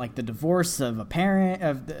about like the divorce of a parent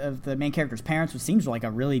of the main character's parents, which seems like a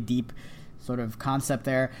really deep sort of concept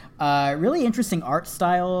there. Really interesting art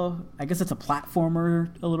style. I guess it's a platformer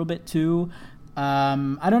a little bit too.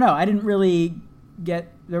 I don't know. I didn't really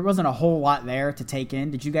there wasn't a whole lot there to take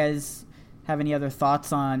in. Did you guys have any other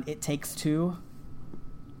thoughts on It Takes Two?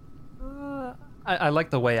 I like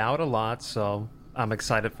The Way Out a lot, so I'm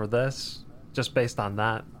excited for this, just based on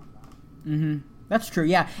that. Mm-hmm. That's true,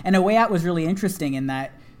 yeah. And A Way Out was really interesting in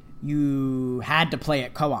that you had to play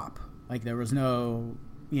it co-op. Like, there was no,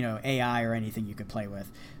 AI or anything you could play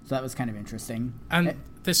with. So that was kind of interesting. And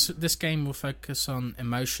this game will focus on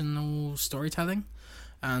emotional storytelling,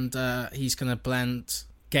 and he's going to blend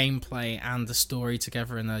gameplay and the story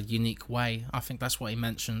together in a unique way. I think that's what he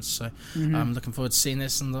mentions. So I'm looking forward to seeing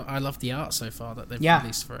this, and I love the art so far that they've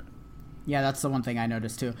released for it. Yeah, that's the one thing I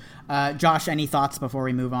noticed too. Josh, any thoughts before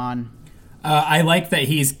we move on? I like that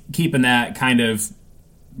he's keeping that kind of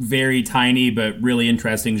very tiny but really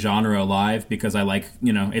interesting genre alive, because I like,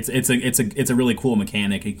 it's a really cool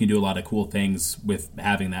mechanic. You can do a lot of cool things with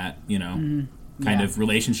having that, kind of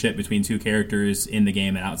relationship between two characters in the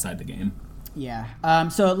game and outside the game. Yeah.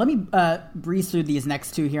 So let me breeze through these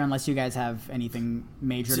next two here, unless you guys have anything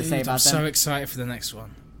major to say about them. I'm so excited for the next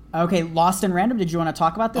one. Okay, Lost in Random. Did you want to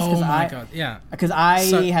talk about this? Oh my god, yeah. Because I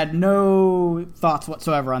had no thoughts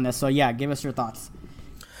whatsoever on this. So yeah, give us your thoughts.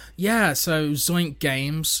 Yeah, so Zoink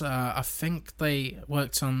Games, I think they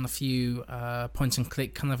worked on a few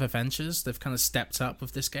point-and-click kind of adventures. They've kind of stepped up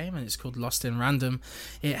with this game, and it's called Lost in Random.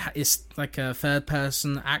 It's like a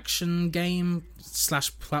third-person action game /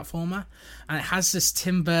 platformer, and it has this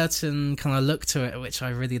Tim Burton kind of look to it, which I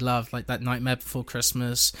really love, like that Nightmare Before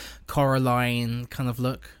Christmas, Coraline kind of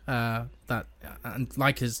look. It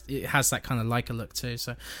has that kind of Leica look too.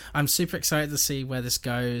 So I'm super excited to see where this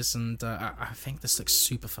goes, and I think this looks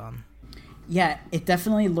super fun. Yeah, it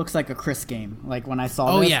definitely looks like a Chris game. Like when I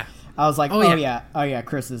saw this, I was like, oh yeah,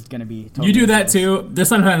 Chris is gonna be totally You do that too. There's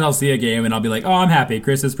sometimes I'll see a game and I'll be like, oh, I'm happy.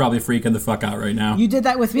 Chris is probably freaking the fuck out right now. You did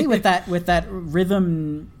that with me with that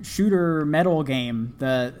rhythm shooter metal game.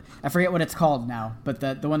 I forget what it's called now, but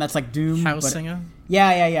the one that's like Doom. Hellsinger?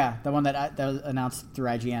 Yeah. The one that was announced through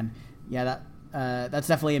IGN. Yeah, that's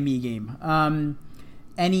definitely a me game.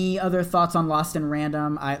 Any other thoughts on Lost in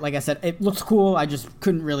Random? Like I said, it looks cool. I just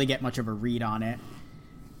couldn't really get much of a read on it.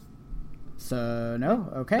 So,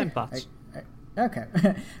 no? Okay. Same thoughts. Okay.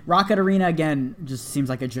 Rocket Arena, again, just seems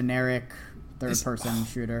like a generic third-person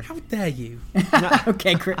shooter. How dare you?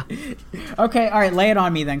 Okay, Chris. Okay, all right, lay it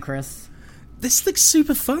on me then, Chris. This looks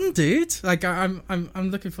super fun, dude. Like I'm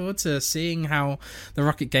looking forward to seeing how the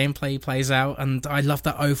Rocket gameplay plays out, and I love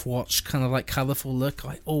that Overwatch kind of like colorful look.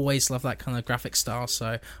 I always love that kind of graphic style,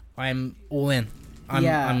 so I'm all in.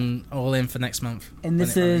 I'm all in for next month. And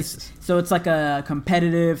this so it's like a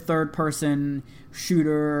competitive third-person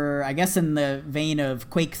shooter, I guess in the vein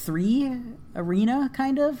of Quake 3 Arena,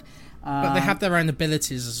 kind of. But they have their own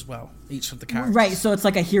abilities as well, each of the characters. Right, so it's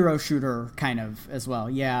like a hero shooter kind of as well,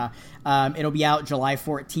 yeah. It'll be out July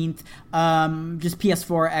 14th. Just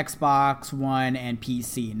PS4, Xbox One, and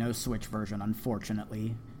PC. No Switch version,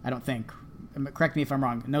 unfortunately. I don't think. Correct me if I'm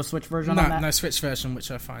wrong. No Switch version on that? No Switch version, which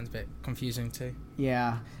I find a bit confusing too.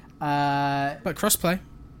 Yeah. But crossplay.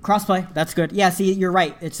 Crossplay, that's good. Yeah, see, you're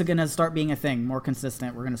right. It's going to start being a thing, more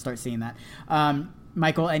consistent. We're going to start seeing that.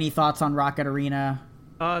 Michael, any thoughts on Rocket Arena?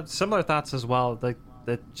 Similar thoughts as well. Like,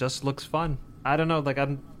 it just looks fun. I don't know. Like,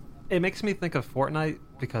 it makes me think of Fortnite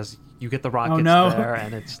because you get the rockets there,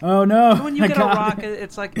 and it's when you get a rocket,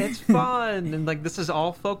 it's like it's fun, and like this is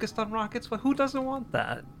all focused on rockets. But who doesn't want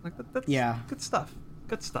that? Like that's good stuff.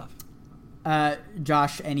 Good stuff.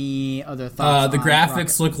 Josh, any other thoughts? The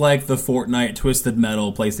graphics look like the Fortnite Twisted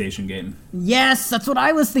Metal PlayStation game. Yes, that's what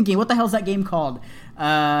I was thinking. What the hell is that game called?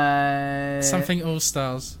 Something All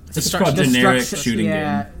Stars. It's called generic shooting game.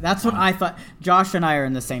 Yeah, that's what I thought. Josh and I are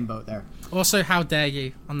in the same boat there. Also, how dare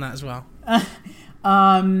you on that as well?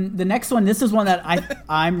 The next one, this is one that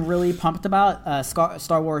I'm really pumped about.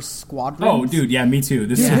 Star Wars Squadrons. Oh, dude, yeah, me too.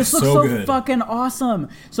 This looks so good. Fucking awesome.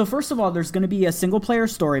 So first of all, there's going to be a single player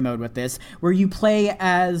story mode with this, where you play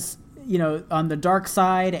as on the dark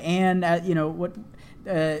side, and you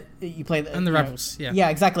play and the rebels. Yeah,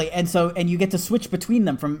 exactly. And you get to switch between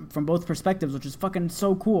them from both perspectives, which is fucking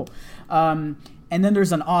so cool. And then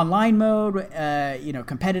there's an online mode,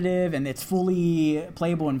 competitive, and it's fully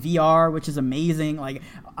playable in VR, which is amazing. Like,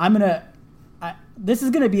 this is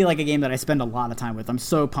gonna be like a game that I spend a lot of time with. I'm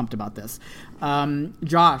so pumped about this.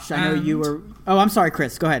 Josh, I know you were. Oh, I'm sorry,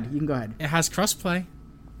 Chris. Go ahead. You can go ahead. It has crossplay.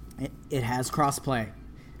 It has crossplay.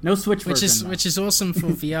 No Switch version, which is awesome for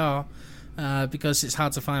VR. Because it's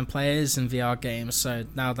hard to find players in VR games, so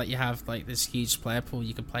now that you have like this huge player pool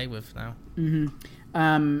you can play with now.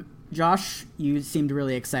 Mm-hmm. Josh, you seemed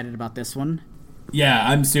really excited about this one. Yeah,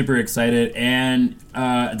 I'm super excited. And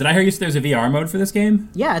did I hear you say there's a VR mode for this game?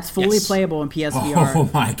 Yeah, it's fully playable in PSVR. Oh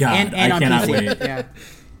my god, and I cannot wait.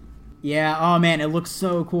 Yeah. Oh man, it looks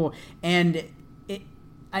so cool. And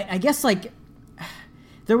I guess like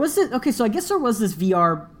there was this. Okay, so I guess there was this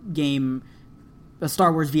VR game, a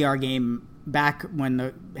Star Wars VR game back when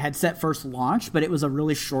the headset first launched, but it was a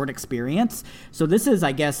really short experience. So this is,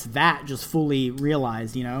 I guess, that just fully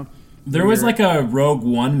realized, There was like a Rogue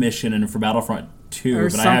One mission for Battlefront 2,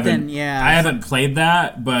 but I haven't played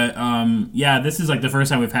that. But this is like the first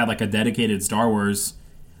time we've had like a dedicated Star Wars.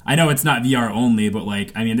 I know it's not VR only, but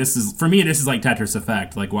like, I mean, this is like Tetris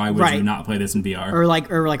Effect. Like, why would you not play this in VR? Or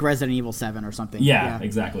like Resident Evil 7 or something. Yeah.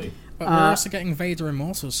 Exactly. But we're also getting Vader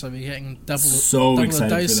Immortal, so we're getting double a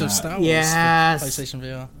dose of Star Wars for PlayStation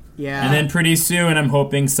VR. Yeah. And then pretty soon, I'm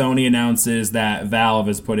hoping Sony announces that Valve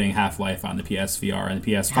is putting Half-Life on the PSVR and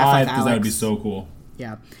the PS5, because that would be so cool.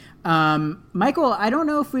 Yeah. Michael, I don't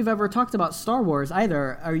know if we've ever talked about Star Wars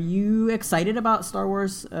either. Are you excited about Star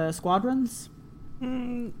Wars Squadrons?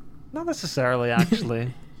 Not necessarily,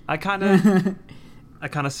 actually. I kind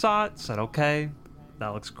of saw it, said, okay, that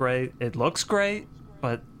looks great. It looks great,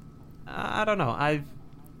 but I don't know. I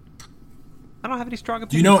don't have any strong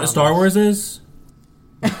opinions. Do you know what Star Wars is?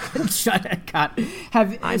 Shut up, God.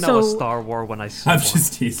 I know a Star Wars when I see one. I'm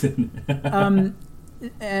just teasing.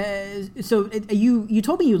 So you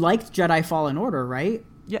told me you liked Jedi Fallen Order, right?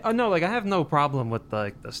 Yeah, no, like I have no problem with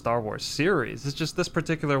the Star Wars series. It's just this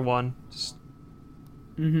particular one just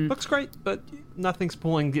looks great, but nothing's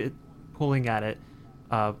pulling at it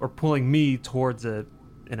or pulling me towards it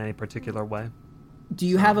in any particular way. Do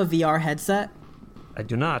you have a VR headset? I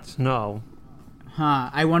do not. No.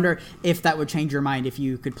 I wonder if that would change your mind if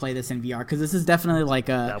you could play this in VR, because this is definitely like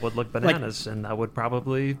a... That would look bananas, and that would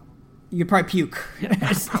probably... You'd probably puke.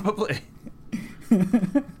 Yeah, probably.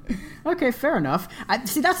 Okay, fair enough.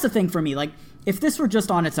 See, that's the thing for me. Like, if this were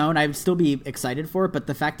just on its own, I would still be excited for it, but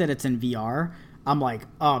the fact that it's in VR, I'm like,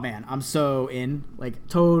 oh man, I'm so in. Like,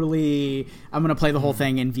 totally, I'm going to play the whole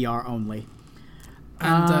thing in VR only.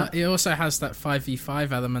 And it also has that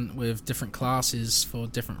 5v5 element with different classes for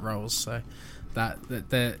different roles, so... That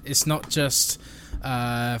it's not just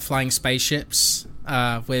flying spaceships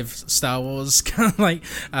with Star Wars, kind of like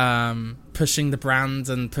pushing the brand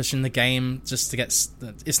and pushing the game just to get.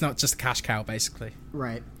 It's not just a cash cow, basically.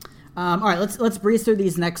 Right. All right. Let's breeze through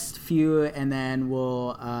these next few, and then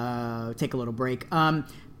we'll take a little break.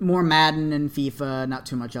 More Madden and FIFA. Not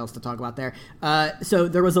too much else to talk about there. So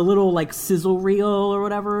there was a little like sizzle reel or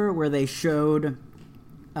whatever where they showed.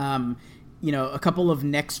 A couple of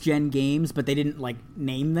next-gen games, but they didn't, like,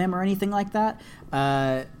 name them or anything like that.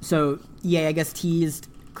 So EA, I guess, teased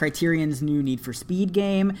Criterion's new Need for Speed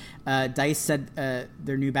game. DICE said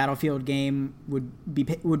their new Battlefield game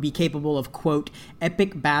would be capable of, quote,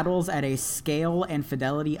 epic battles at a scale and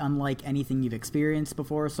fidelity unlike anything you've experienced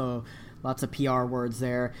before. So lots of PR words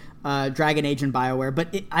there. Dragon Age and BioWare.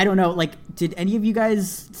 But I don't know, like, did any of you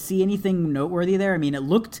guys see anything noteworthy there? I mean, it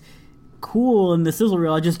looked... cool in the sizzle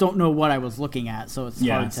reel. I just don't know what I was looking at, so it's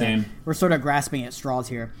hard to... Same. We're sort of grasping at straws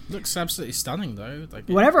here. Looks absolutely stunning, though. Like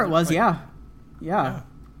whatever it was, yeah.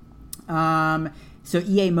 So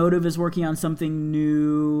EA Motive is working on something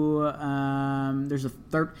new. There's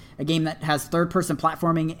a game that has third-person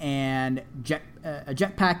platforming and a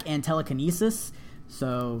jetpack and telekinesis.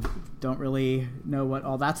 So don't really know what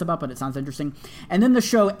all that's about, but it sounds interesting. And then the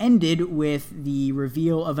show ended with the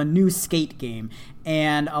reveal of a new Skate game.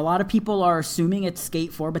 And a lot of people are assuming it's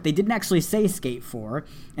Skate 4, but they didn't actually say Skate 4.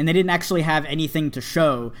 And they didn't actually have anything to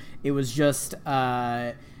show. It was just,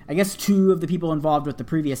 I guess, two of the people involved with the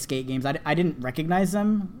previous Skate games. I didn't recognize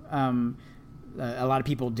them. A lot of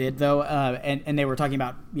people did, though. And they were talking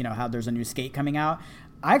about, how there's a new Skate coming out.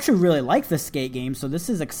 I actually really like the Skate game, so this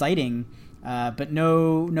is exciting. But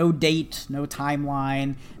no date, no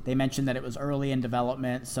timeline. They mentioned that it was early in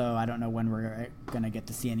development, so I don't know when we're going to get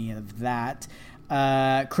to see any of that.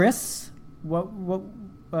 Chris, what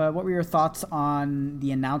were your thoughts on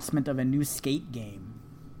the announcement of a new Skate game?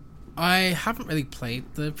 I haven't really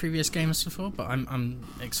played the previous games before, but I'm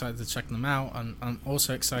excited to check them out. I'm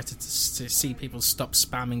also excited to see people stop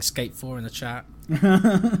spamming Skate 4 in the chat.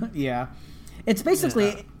 Yeah, it's basically.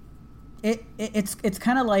 Yeah. It's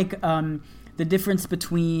kind of like the difference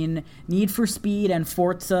between Need for Speed and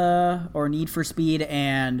Forza, or Need for Speed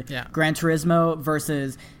and Gran Turismo,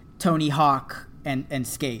 versus Tony Hawk and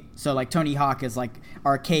Skate. So like Tony Hawk is like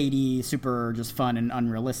arcadey, super just fun and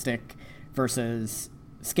unrealistic, versus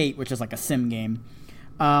Skate, which is like a sim game.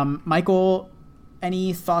 Michael,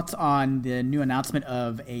 any thoughts on the new announcement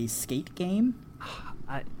of a Skate game?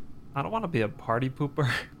 I don't want to be a party pooper,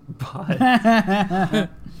 but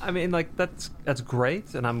I mean, like that's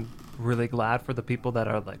great, and I'm really glad for the people that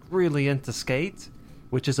are like really into Skate,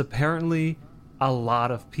 which is apparently a lot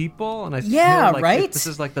of people, and I feel like right? this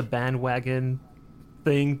is like the bandwagon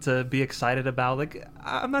thing to be excited about. Like,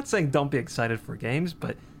 I'm not saying don't be excited for games,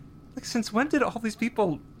 but like, since when did all these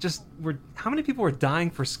people how many people were dying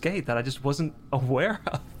for Skate that I just wasn't aware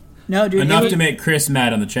of? No, dude, enough to make Chris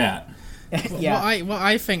mad on the chat. Yeah. What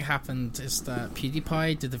I think happened is that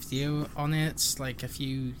PewDiePie did a video on it like a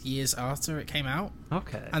few years after it came out.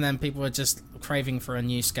 Okay. And then people were just craving for a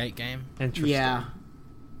new Skate game. Interesting.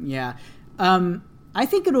 Yeah. I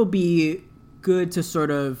think it'll be good to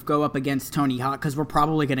sort of go up against Tony Hawk, because we're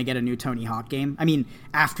probably going to get a new Tony Hawk game. I mean,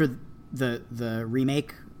 after the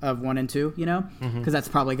remake of 1 and 2, because that's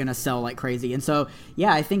probably going to sell like crazy. And so,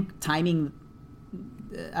 yeah, I think timing.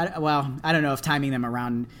 I don't know if timing them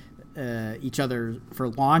around each other for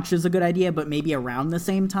launch is a good idea, but maybe around the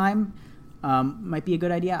same time might be a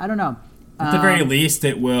good idea. I don't know. At the very least,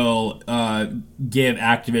 it will give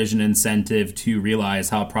Activision incentive to realize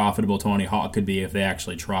how profitable Tony Hawk could be if they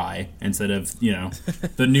actually try, instead of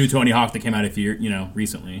the new Tony Hawk that came out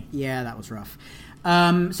recently. Yeah, that was rough.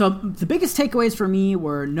 So the biggest takeaways for me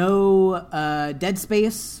were no Dead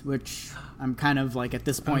Space, which I'm kind of like at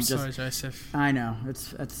this point. I'm sorry, Joseph. I know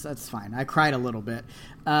that's fine. I cried a little bit,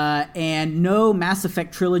 and no Mass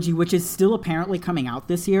Effect trilogy, which is still apparently coming out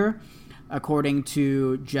this year, according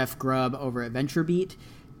to Jeff Grubb over at VentureBeat.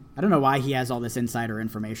 I don't know why he has all this insider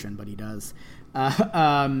information, but he does.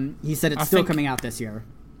 He said it's still coming out this year.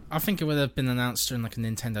 I think it would have been announced during like a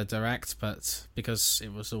Nintendo Direct, but because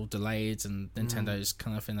it was all delayed and Nintendo's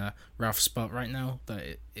kind of in a rough spot right now,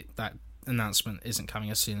 that announcement isn't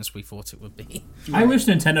coming as soon as we thought it would be. I wish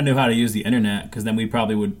Nintendo knew how to use the internet, because then we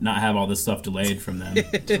probably would not have all this stuff delayed from them.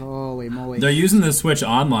 Holy moly. They're using the Switch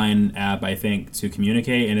Online app, I think, to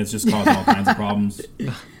communicate, and it's just causing all kinds of problems.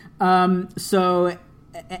 So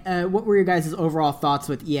what were your guys' overall thoughts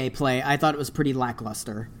with EA Play? I thought it was pretty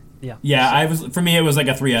lackluster. Yeah. For me, it was like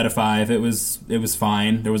a 3 out of 5. It was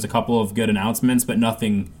fine. There was a couple of good announcements, but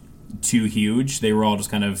nothing too huge. They were all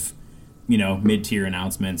just kind of mid-tier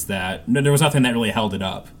announcements that there was nothing that really held it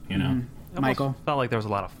up. Michael, felt like there was a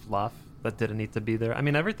lot of fluff that didn't need to be there. I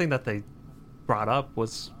mean, everything that they brought up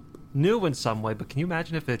was new in some way, but can you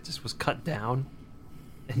imagine if it just was cut down?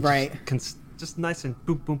 And right. Just nice and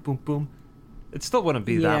boom, boom, boom, boom. It still wouldn't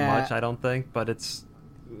be that much, I don't think, but it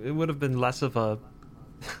would have been less of a,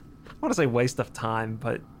 I want to say waste of time,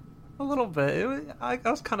 but a little bit. I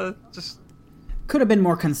was kind of just... Could have been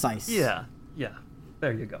more concise. Yeah.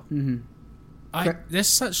 There you go. Mm-hmm.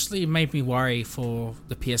 This actually made me worry for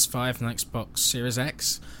the PS5 and Xbox Series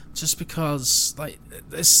X, just because like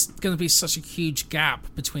there's going to be such a huge gap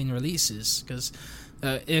between releases. Because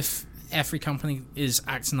if every company is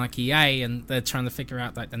acting like EA and they're trying to figure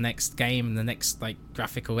out like the next game and the next like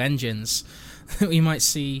graphical engines, we might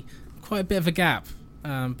see quite a bit of a gap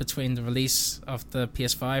between the release of the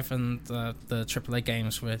PS5 and the AAA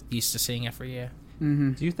games we're used to seeing every year.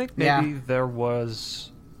 Mm-hmm. Do you think maybe there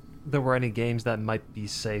were any games that might be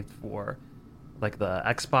saved for like the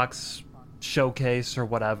Xbox showcase or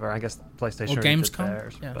whatever? I guess PlayStation or Gamescom,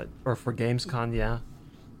 theirs, or for Gamescom, yeah.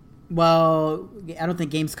 Well, I don't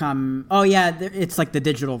think Gamescom. Oh yeah, it's like the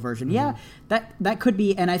digital version. Mm-hmm. Yeah, that could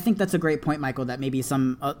be, and I think that's a great point, Michael. That maybe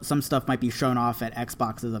some stuff might be shown off at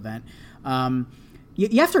Xbox's event.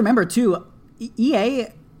 You have to remember too, EA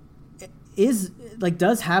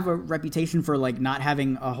does have a reputation for like not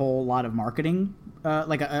having a whole lot of marketing,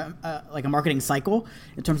 like a marketing cycle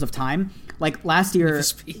in terms of time. Like last year,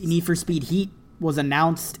 Need for Speed Heat was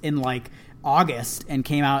announced in like August and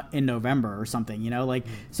came out in November or something.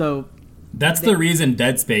 So that's the reason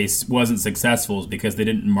Dead Space wasn't successful, is because they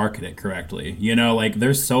didn't market it correctly. Like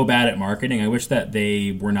they're so bad at marketing. I wish that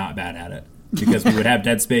they were not bad at it, because we would have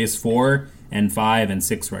Dead Space 4 and 5 and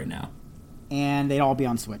 6 right now, and they'd all be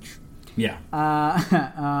on Switch. Yeah.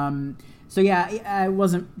 So yeah, I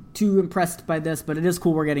wasn't too impressed by this, but it is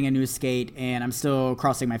cool we're getting a new Skate, and I'm still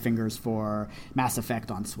crossing my fingers for Mass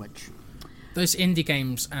Effect on Switch. Those indie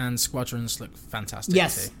games and Squadrons look fantastic.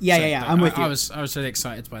 Yes. Too. Yeah. I'm with you. I was really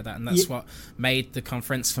excited by that, and that's what made the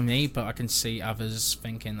conference for me, but I can see others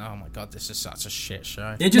thinking, oh my god, this is such a shit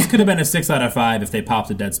show. It just could have been a 6 out of 5 if they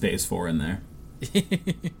popped a Dead Space 4 in there.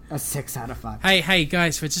 A 6 out of 5. Hey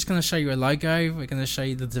guys, we're just going to show you a logo, we're going to show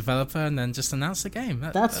you the developer, and then just announce the game.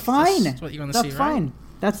 That's fine. That's what you want to see, right? That's fine.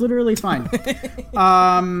 That's literally fine.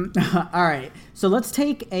 All right, so let's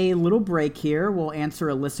take a little break here. We'll answer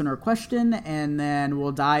a listener question, and then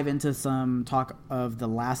we'll dive into some talk of The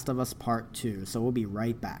Last of Us Part 2. So we'll be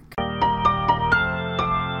right back.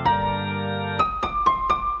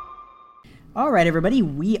 All right, everybody,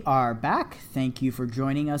 we are back. Thank you for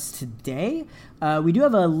joining us today. We do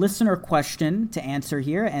have a listener question to answer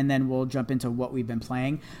here, and then we'll jump into what we've been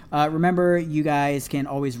playing. Remember, you guys can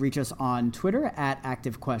always reach us on Twitter at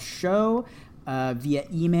ActiveQuestShow, via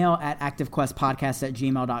email at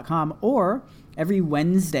activequestpodcast@gmail.com, or every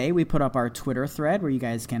Wednesday we put up our Twitter thread where you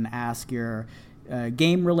guys can ask your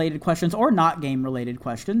game-related questions or not game-related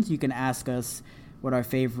questions. You can ask us what our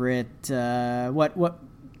favorite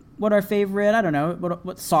what our favorite, I don't know,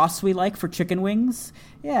 what sauce we like for chicken wings.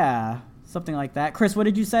 Yeah, something like that. Chris, what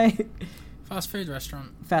did you say? Fast food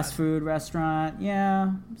restaurant. Fast food restaurant,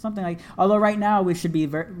 yeah, something like. Although right now we should be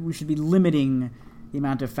limiting the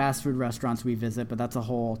amount of fast food restaurants we visit, but that's a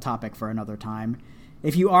whole topic for another time.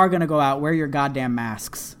 If you are going to go out, wear your goddamn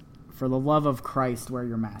masks. For the love of Christ, wear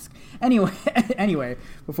your mask. Anyway,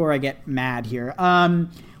 before I get mad here,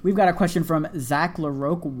 we've got a question from Zach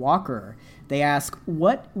LaRoque Walker. They ask,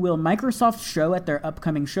 what will Microsoft show at their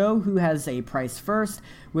upcoming show? Who has a price first?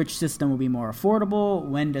 Which system will be more affordable?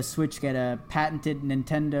 When does Switch get a patented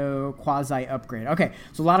Nintendo quasi-upgrade? Okay,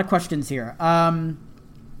 so a lot of questions here.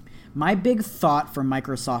 My big thought for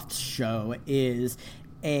Microsoft's show is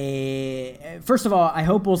first of all, I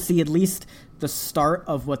hope we'll see at least the start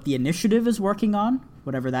of what the initiative is working on,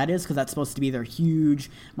 whatever that is, because that's supposed to be their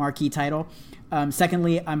huge marquee title.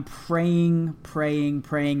 Secondly, I'm praying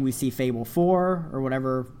we see Fable 4 or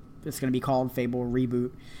whatever it's going to be called, Fable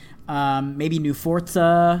Reboot. Maybe new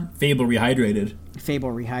Forza. Fable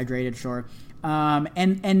Rehydrated, sure.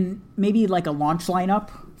 And maybe like a launch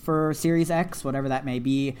lineup for Series X, whatever that may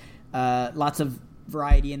be. Lots of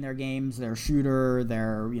variety in their games, their shooter,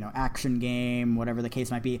 their action game, whatever the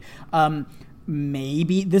case might be.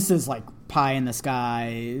 Maybe this is like pie in the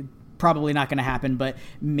sky, probably not going to happen, but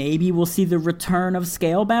maybe we'll see the return of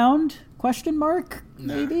Scalebound? ?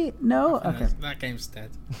 Maybe? No? Okay. That game's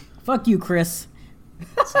dead. Fuck you, Chris.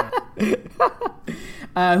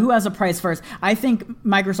 Who has a price first? I think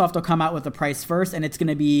Microsoft will come out with a price first, and it's going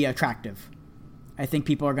to be attractive. I think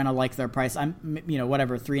people are going to like their price.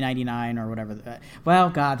 Whatever, $3.99 or whatever.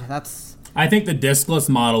 Well, God, that's... I think the discless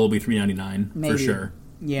model will be $3.99 for sure.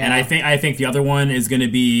 Yeah. And I think the other one is going to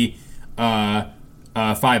be $500.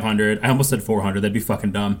 I almost said $400. That'd be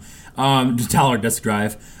fucking dumb. Just $1 disk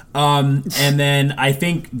drive. And then I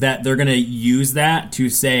think that they're going to use that to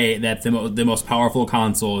say that the most powerful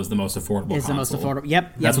console is the most affordable console. The most affordable.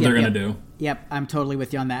 Yep. That's what they're going to do. Yep, I'm totally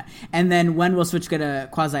with you on that. And then when will Switch get a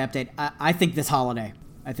quasi-update? I think this holiday.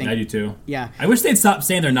 I do too. Yeah. I wish they'd stop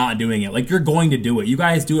saying they're not doing it. Like, you're going to do it. You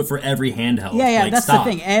guys do it for every handheld. Yeah, like, that's stop.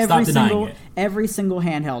 the thing. Every single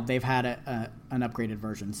handheld, they've had an upgraded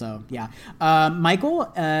version. So, yeah.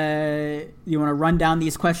 Michael, you want to run down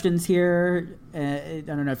these questions here? I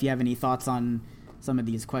don't know if you have any thoughts on some of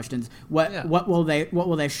these questions. What will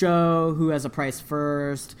they show? Who has a price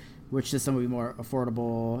first? Which system will be more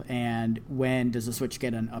affordable? And when does the Switch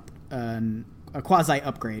get a quasi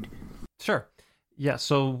upgrade? Sure. Yeah,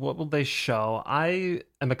 so what will they show? I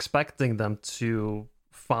am expecting them to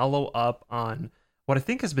follow up on what I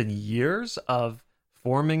think has been years of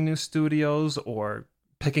forming new studios or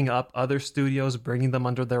picking up other studios, bringing them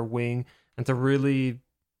under their wing, and to really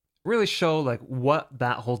show like what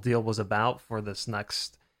that whole deal was about for this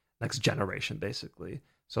next generation, basically.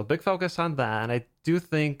 So big focus on that, and I do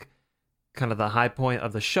think kind of the high point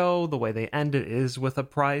of the show, the way they end it, is with a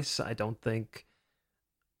price. I don't think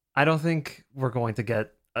we're going to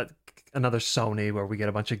get another Sony where we get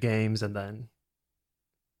a bunch of games and then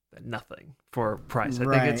nothing for price. I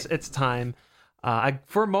think it's time.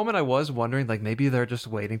 For a moment, I was wondering, like, maybe they're just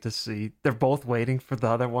waiting to see. They're both waiting for the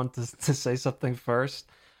other one to say something first.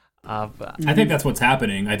 But I think that's what's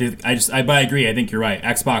happening. I agree. I think you're right.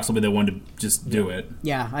 Xbox will be the one to just do it.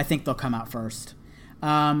 Yeah, I think they'll come out first.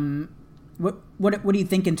 What do you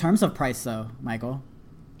think in terms of price, though, Michael?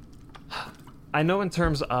 I know in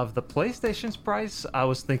terms of the PlayStation's price, I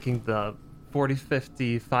was thinking the 40,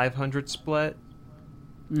 50, 500 split.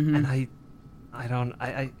 Mm-hmm. And I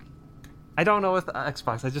don't know with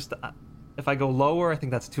Xbox. If I go lower, I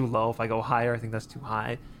think that's too low. If I go higher, I think that's too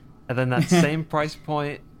high. And then that same price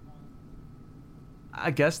point,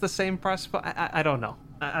 I guess the same price point. I don't know.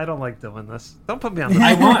 I don't like doing this. Don't put me on the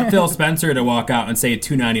I want Phil Spencer to walk out and say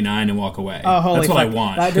 $2.99 and walk away. Oh, holy That's what fuck. I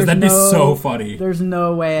want. Because that'd be so funny. There's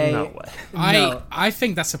no way. No way. I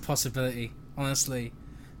think that's a possibility, honestly.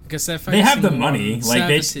 Because they have the money. Like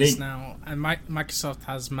services now, and Microsoft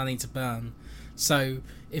has money to burn. So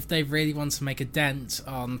if they really want to make a dent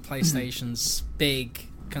on PlayStation's big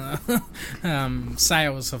kind of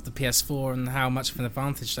sales of the PS4 and how much of an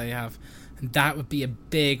advantage they have, that would be a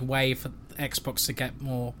big way for Xbox to get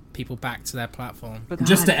more people back to their platform. But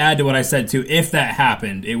just to add to what I said too, if that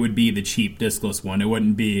happened, it would be the cheap discless one. It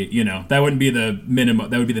wouldn't be, that wouldn't be the minimum.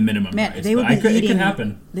 That would be the minimum Man, price. It could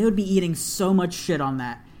happen. They would be eating so much shit on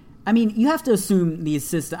that. I mean, you have to assume these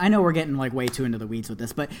systems. I know we're getting like way too into the weeds with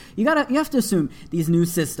this, but you have to assume these new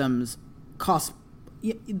systems cost.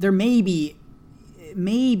 They're maybe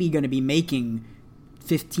going to be making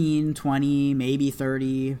 $15, $20, maybe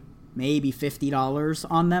 $30, maybe $50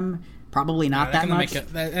 on them. Probably not that much.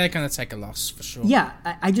 They're going to take a loss for sure. Yeah,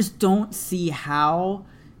 I just don't see how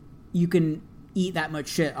you can eat that much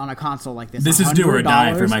shit on a console like this. This is do or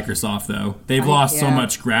die for Microsoft, though. They've lost so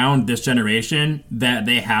much ground this generation that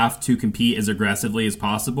they have to compete as aggressively as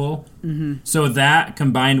possible. Mm-hmm. So that,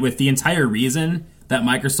 combined with the entire reason that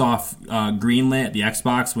Microsoft greenlit the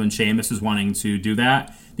Xbox when Seamus was wanting to do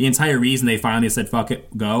that. The entire reason they finally said, fuck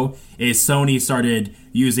it, go, is Sony started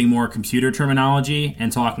using more computer terminology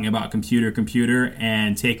and talking about computer,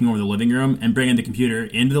 and taking over the living room and bringing the computer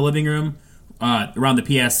into the living room around the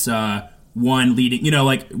PS1 leading,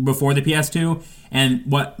 like before the PS2.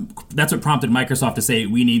 And that's what prompted Microsoft to say,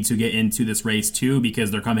 we need to get into this race too,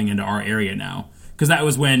 because they're coming into our area now. Because that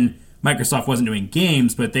was when Microsoft wasn't doing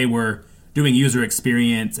games, but they were doing user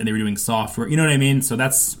experience and they were doing software. You know what I mean? So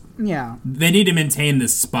that's... Yeah. They need to maintain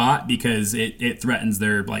this spot because it threatens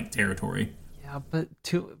their territory. Yeah, but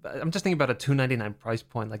I'm just thinking about a $299 price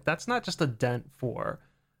point. Like, that's not just a dent for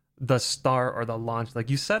the start or the launch.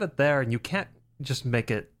 Like, you set it there and you can't just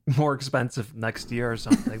make it more expensive next year or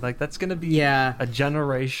something. Like, that's going to be a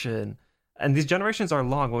generation. And these generations are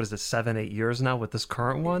long. What is it, 7-8 years now with this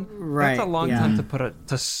current one? Right. That's a long time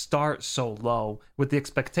to start so low with the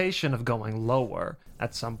expectation of going lower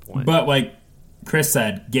at some point. But like Chris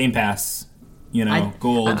said, Game Pass,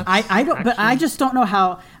 gold. I don't, but I just don't know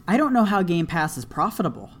how. I don't know how Game Pass is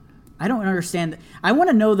profitable. I don't understand. I want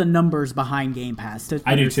to know the numbers behind Game Pass.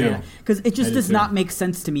 I do too, because it just does not make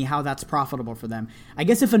sense to me how that's profitable for them. I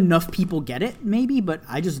guess if enough people get it, maybe, but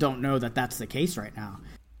I just don't know that that's the case right now.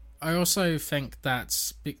 I also think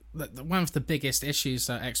that one of the biggest issues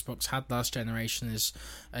that Xbox had last generation is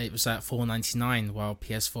it was at $4.99 while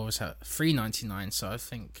PS4 was at $3.99. So I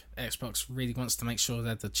think Xbox really wants to make sure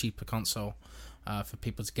they're the cheaper console for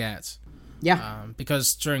people to get. Yeah.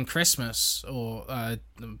 Because during Christmas or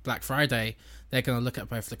Black Friday, they're going to look at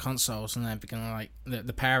both the consoles and they're going to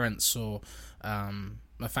the parents or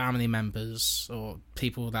the family members or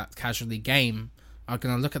people that casually game are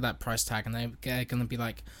going to look at that price tag and they're going to be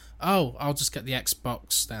like, oh, I'll just get the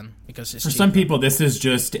Xbox then because it's for cheaper. Some people, this is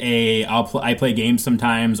just I play games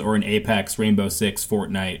sometimes or an Apex, Rainbow Six,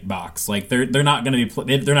 Fortnite box. Like they're not going to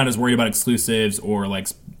be they're not as worried about exclusives or like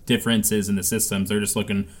differences in the systems. They're just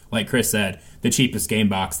looking, like Chris said, the cheapest game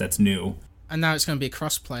box that's new. And now it's going to be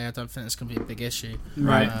cross-play. I don't think it's going to be a big issue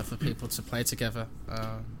for people to play together.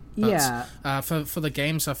 For the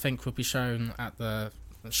games I think will be shown at the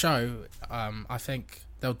show, I think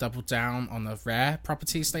they'll double down on the rare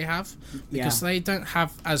properties they have because they don't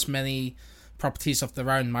have as many properties of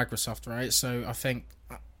their own, Microsoft, right? So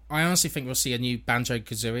I honestly think we'll see a new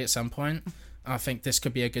Banjo-Kazooie at some point. I think this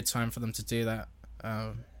could be a good time for them to do that.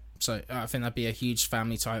 So I think that'd be a huge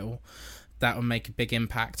family title that would make a big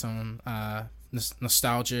impact on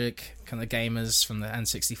nostalgic kind of gamers from the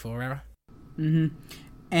N64 era. Mm-hmm.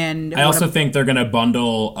 And I also think they're going to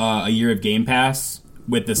bundle a year of Game Pass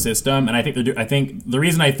with the system, and I think the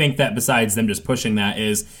reason I think that, besides them just pushing that,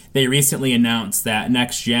 is they recently announced that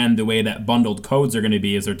next gen, the way that bundled codes are going to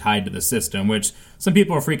be is they're tied to the system, which some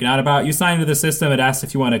people are freaking out about. You sign into the system, it asks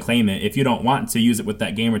if you want to claim it. If you don't want to use it with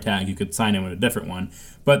that gamer tag, you could sign in with a different one.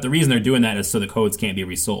 But the reason they're doing that is so the codes can't be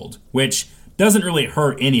resold, which doesn't really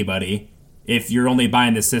hurt anybody if you're only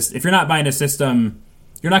buying the system. If you're not buying a system,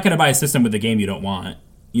 you're not going to buy a system with the game you don't want.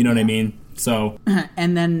 You know what I mean? So,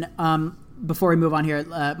 and then before we move on here,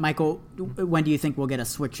 Michael, when do you think we'll get a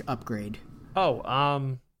Switch upgrade? If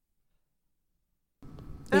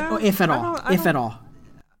at all.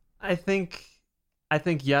 I think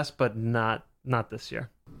yes, but not this year.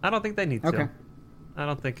 I don't think they need to. Okay. I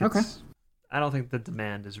don't think I don't think the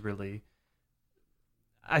demand is really.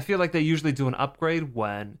 I feel like they usually do an upgrade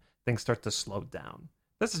when things start to slow down.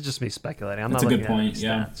 This is just me speculating. That's not a good point.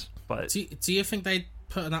 Stats, but do you think they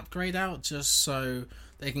put an upgrade out just so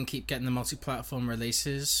they can keep getting the multi-platform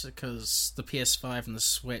releases? Because the PS5 and the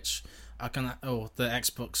Switch are gonna, the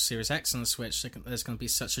Xbox Series X and the Switch, there's gonna be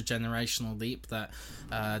such a generational leap that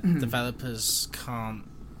developers can't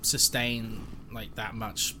sustain like that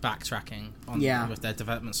much backtracking with their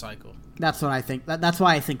development cycle. That's what I think. That's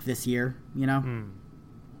why I think this year.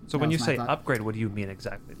 So when you say upgrade, what do you mean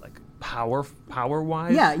exactly? Like power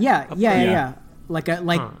wise? Yeah.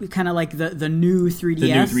 Kind of like the new 3DS.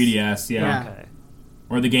 The new 3DS, yeah. Okay.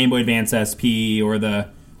 Or the Game Boy Advance SP, or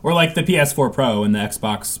like the PS4 Pro and the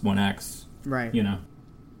Xbox One X. Right. You know.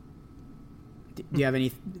 Do you have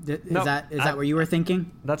any? Is that what you were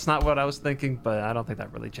thinking? That's not what I was thinking, but I don't think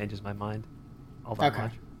that really changes my mind all that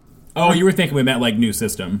much. Oh, you were thinking we meant like new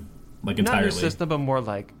system, like entirely. Not new system, but more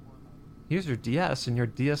like, here's your DS and your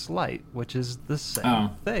DS Lite, which is the same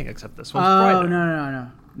thing, except this one's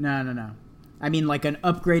brighter. No. I mean, like an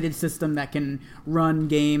upgraded system that can run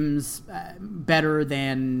games better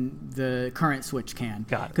than the current Switch can.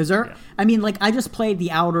 Got it. Because I mean, like I just played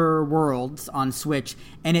The Outer Worlds on Switch,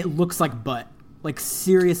 and it looks like butt. Like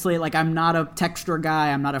seriously, like I'm not a texture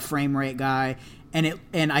guy, I'm not a frame rate guy, and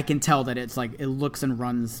I can tell that it's like it looks and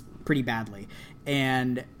runs pretty badly.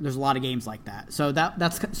 And there's a lot of games like that. So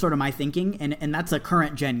that's sort of my thinking, and that's a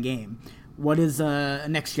current gen game. What is a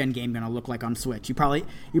next gen game going to look like on Switch? You probably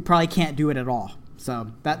can't do it at all. So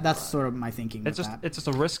that's sort of my thinking. It's just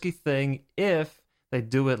a risky thing if they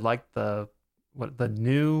do it like the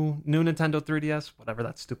new Nintendo 3DS, whatever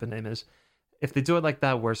that stupid name is. If they do it like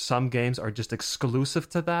that, where some games are just exclusive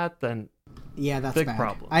to that, then that's big bad.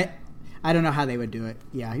 problem. I don't know how they would do it.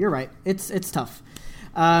 Yeah, you're right. It's tough.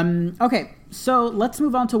 Okay, so let's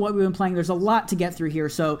move on to what we've been playing. There's a lot to get through here,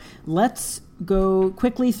 so let's go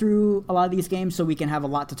quickly through a lot of these games so we can have a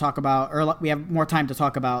lot to talk about, or we have more time to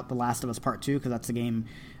talk about The Last of Us Part 2, because that's a game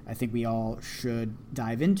I think we all should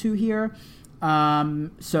dive into here.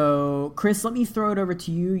 So Chris, let me throw it over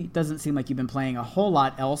to you. It doesn't seem like you've been playing a whole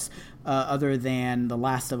lot else other than The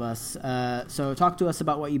Last of Us. So talk to us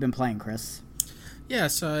about what you've been playing, Chris. Yeah,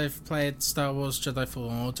 so I've played Star Wars Jedi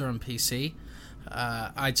Fallen Order on PC.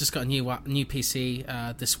 I just got a new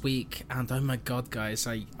PC this week, and oh my god, guys,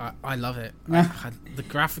 I love it. The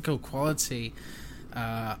graphical quality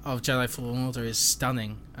of Jedi Fallen Order is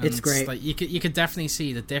stunning. And it's great. Like you could definitely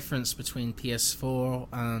see the difference between PS4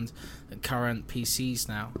 and current PCs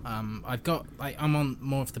now. I'm on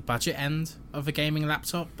more of the budget end of a gaming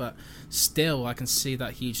laptop, but still I can see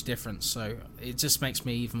that huge difference. So it just makes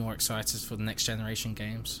me even more excited for the next generation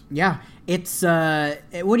games. Yeah, it's. What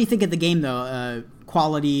do you think of the game though?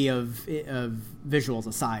 Quality of visuals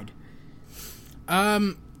aside.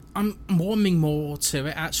 I'm warming more to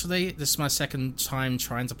it, actually. This is my second time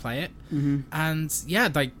trying to play it. Mm-hmm. And yeah,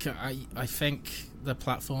 I think the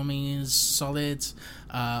platforming is solid.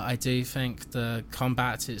 I do think the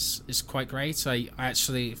combat is quite great. I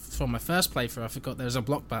actually, for my first playthrough, I forgot there was a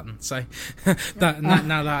block button. So now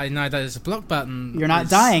that I know there's a block button, you're not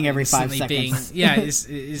dying every 5 seconds.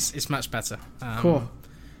 It's much better. Cool.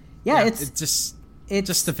 Yeah, it's just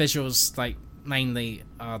the visuals, like, mainly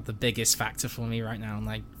are the biggest factor for me right now, and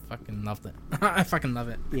I fucking loved it. I fucking love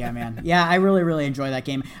it. Yeah, man. Yeah, I really, really enjoy that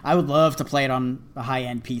game. I would love to play it on a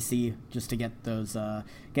high-end PC just to get those,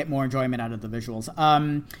 get more enjoyment out of the visuals.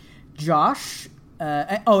 Josh,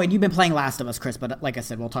 and you've been playing Last of Us, Chris, but like I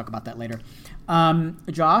said, we'll talk about that later.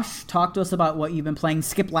 Josh, talk to us about what you've been playing.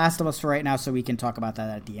 Skip Last of Us for right now so we can talk about that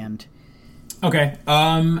at the end. Okay.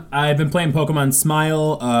 I've been playing Pokemon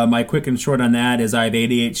Smile. My quick and short on that is I have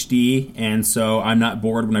ADHD, and so I'm not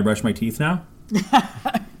bored when I brush my teeth now.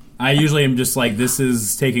 I usually am just like, this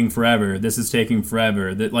is taking forever. This is taking forever.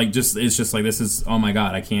 It's just like, this is, oh my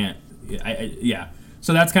god, I can't. Yeah.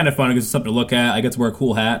 So that's kind of fun because it's something to look at. I get to wear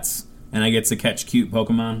cool hats, and I get to catch cute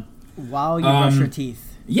Pokemon while you brush your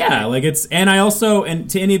teeth. Yeah, like it's, and I also, and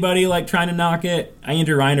to anybody like trying to knock it,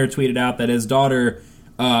 Andrew Reiner tweeted out that his daughter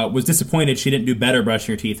was disappointed she didn't do better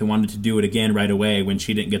brushing her teeth and wanted to do it again right away when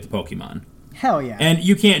she didn't get the Pokemon. Hell yeah. And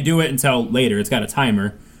you can't do it until later. It's got a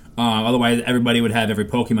timer. Otherwise, everybody would have every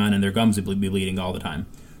Pokemon and their gums would be bleeding all the time.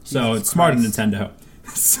 So it's smart of Nintendo.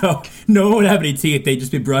 So no one would have any teeth. They'd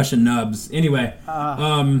just be brushing nubs. Anyway,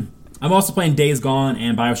 I'm also playing Days Gone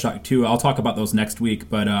and Bioshock 2. I'll talk about those next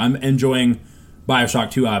week, but I'm enjoying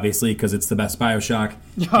Bioshock 2, obviously, because it's the best Bioshock.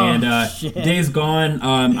 Shit. Days Gone,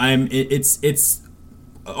 it's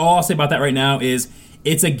all I'll say about that right now is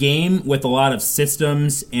it's a game with a lot of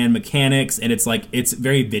systems and mechanics, and it's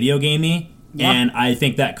very video gamey, and I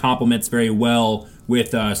think that complements very well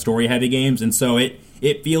with story-heavy games, and so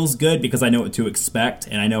it feels good because I know what to expect,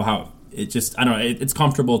 and I know how it's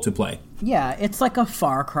comfortable to play. Yeah, it's like a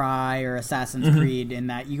Far Cry or Assassin's Creed in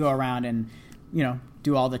that you go around and,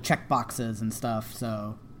 do all the check boxes and stuff,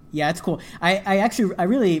 so... Yeah, it's cool. I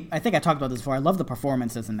think I talked about this before. I love the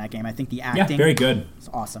performances in that game. I think the acting... Yeah, very good. It's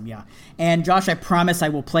awesome, yeah. And Josh, I promise I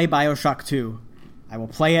will play Bioshock 2. I will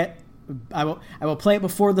play it. I will play it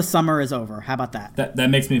before the summer is over. How about that? That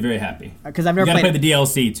makes me very happy. Because I've never played it. You gotta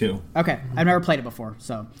play the DLC, too. Okay, I've never played it before,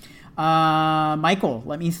 so... Michael,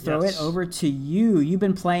 let me throw it over to you. You've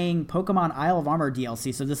been playing Pokemon Isle of Armor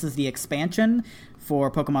DLC, so this is the expansion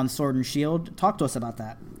for Pokemon Sword and Shield. Talk to us about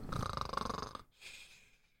that.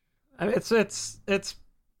 I mean,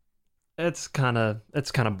 it's kind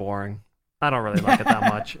of boring. I don't really like it that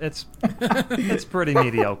much. It's pretty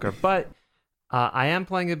mediocre, but I am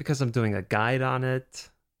playing it because I'm doing a guide on it.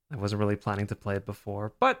 I wasn't really planning to play it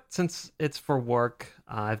before, but since it's for work,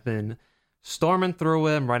 I've been storming through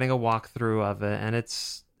it. I'm writing a walkthrough of it, and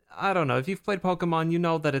I don't know, if you've played Pokemon, you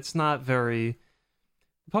know that it's not very...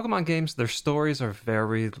 Pokemon games, their stories are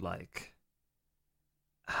very, like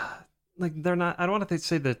they're not, I don't want to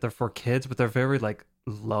say that they're for kids, but they're very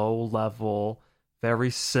low level, very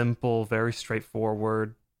simple, very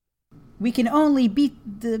straightforward. We can only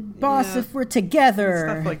beat the boss if we're together.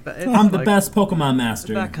 Stuff like that. I'm the best Pokemon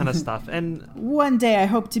master. That kind of stuff. And one day I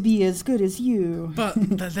hope to be as good as you. But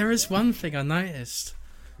there is one thing I noticed.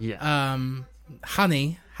 Yeah.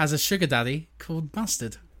 Honey has a sugar daddy called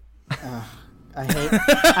Mustard.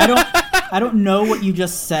 I don't know what you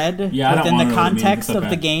just said within the context of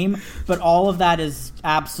the game, but all of that is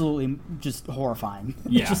absolutely just horrifying.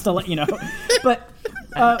 Yeah. Just to let you know. But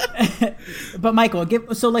Michael,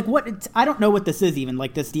 what? I don't know what this is even.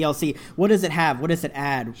 Like this DLC, what does it have? What does it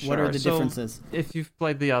add? Sure. What are the differences? If you've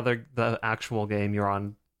played the actual game, you're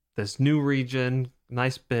on this new region,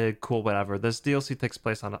 nice, big, cool, whatever. This DLC takes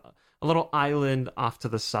place on a little island off to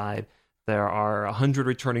the side. There are 100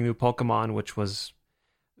 returning new Pokemon, which was,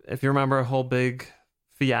 if you remember, a whole big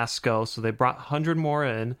fiasco. So they brought 100 more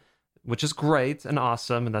in, which is great and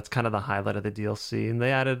awesome, and that's kind of the highlight of the DLC. And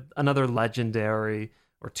they added another legendary,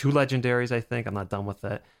 or 2 legendaries, I think. I'm not done with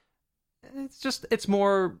it. It's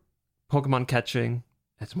more Pokemon catching.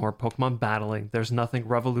 It's more Pokemon battling. There's nothing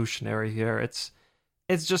revolutionary here. It's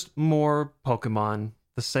just more Pokemon,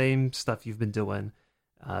 the same stuff you've been doing,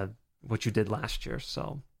 what you did last year,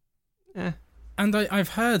 so... And I've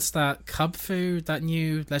heard that Cubfu, that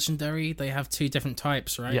new legendary, they have 2 different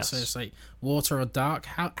types, right? Yes. So it's like water or dark.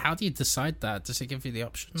 How do you decide that? Does it give you the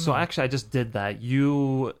option? So actually, I just did that.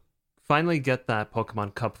 You finally get that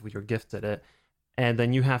Pokemon Cubfu, you're gifted it, and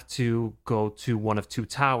then you have to go to one of 2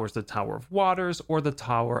 towers, the Tower of Waters or the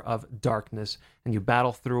Tower of Darkness, and you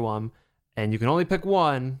battle through them, and you can only pick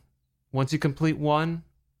one. Once you complete one,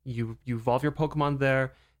 you evolve your Pokemon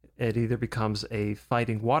there. It either becomes a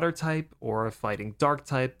fighting water type or a fighting dark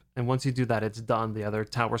type. And once you do that, it's done. The other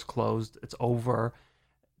tower's closed. It's over.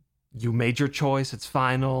 You made your choice. It's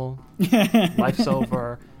final. Life's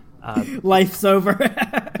over. Life's over.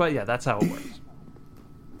 But yeah, that's how it works.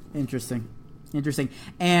 Interesting.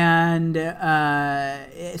 And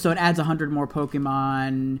so it adds 100 more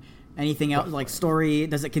Pokemon. Anything else? Like story?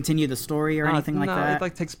 Does it continue the story or anything like that? No,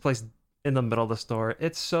 it takes place in the middle of the story.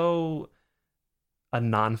 It's so... a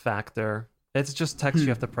non-factor. It's just text you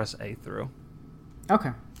have to press A through.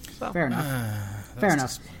 Okay. So. Fair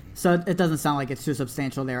enough. So it doesn't sound like it's too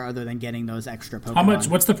substantial there other than getting those extra Pokemon. How much?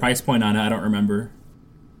 What's the price point on it? I don't remember.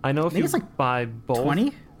 I know if you it's like buy both...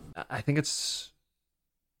 20? I think it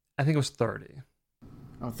was 30.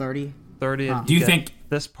 Oh, 30? 30. Huh. Do you think...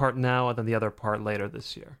 this part now and then the other part later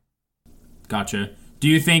this year? Gotcha. Do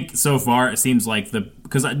you think so far it seems like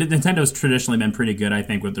because Nintendo's traditionally been pretty good, I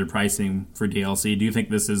think, with their pricing for DLC. Do you think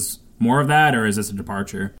this is more of that, or is this a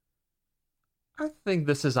departure? I think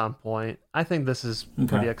this is on point. I think this is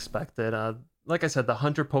pretty expected. Like I said, the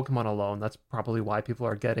 100 Pokemon alone, that's probably why people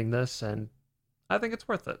are getting this, and I think it's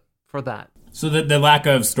worth it for that. So the lack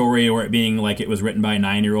of story or it being like it was written by a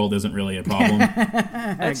 9-year-old isn't really a problem?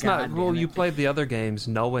 It's not. Well, you played the other games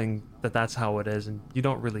knowing that that's how it is, and you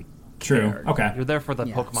don't really True. care. Okay. You're there for the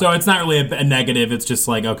Pokemon. So it's not really a negative. It's just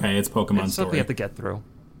like, okay, it's Pokemon it's story. something you have to get through,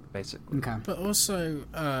 basically. Okay. But also,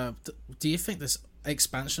 do you think this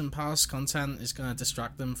expansion pass content is going to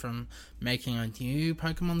distract them from making a new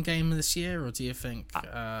Pokemon game this year, or do you think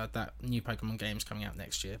that new Pokemon game is coming out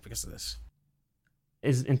next year because of this?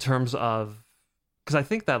 Is in terms of... because I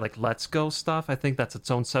think that, like, Let's Go stuff, I think that's its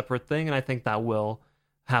own separate thing, and I think that will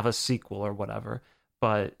have a sequel or whatever.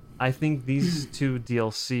 But I think these 2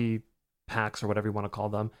 DLC packs, or whatever you want to call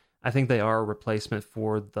them, I think they are a replacement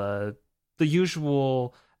for the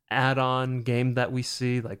usual add-on game that we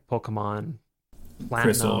see, like Pokemon Platinum,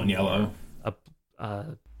 Crystal and Yellow.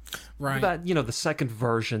 Right. That, the second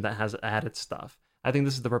version that has added stuff. I think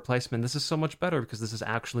this is the replacement. This is so much better because this is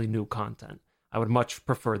actually new content. I would much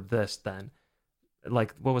prefer this than,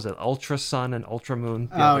 like, what was it, Ultra Sun and Ultra Moon?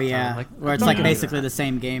 Oh, yeah. Where it's like basically the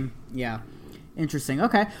same game. Yeah. Interesting.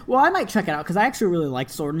 Okay. Well, I might check it out because I actually really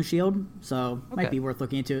liked Sword and Shield, so it might be worth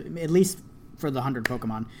looking into, at least for the 100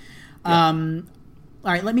 Pokemon. Yeah.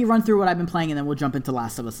 All right, let me run through what I've been playing, and then we'll jump into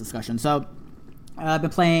Last of Us discussion. So I've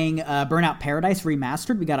been playing Burnout Paradise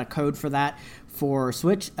Remastered. We got a code for that for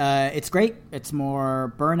Switch. It's great. It's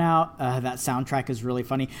more Burnout. That soundtrack is really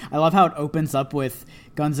funny. I love how it opens up with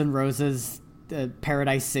Guns N' Roses'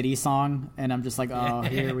 Paradise City song, and I'm just like, oh,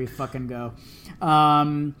 here we fucking go.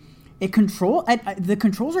 The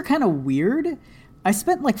controls are kind of weird. I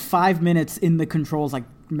spent like 5 minutes in the controls, like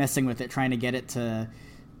messing with it, trying to get it to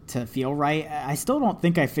feel right. I still don't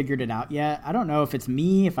think I figured it out yet. I don't know if it's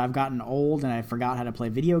me, if I've gotten old and I forgot how to play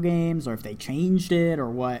video games, or if they changed it or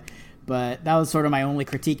what. But that was sort of my only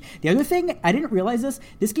critique. The other thing, I didn't realize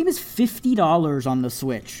this game is $50 on the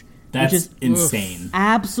Switch. That's which is insane.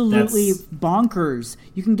 Absolutely bonkers.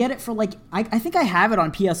 You can get it for like I think I have it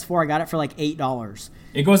on PS4. I got it for like $8.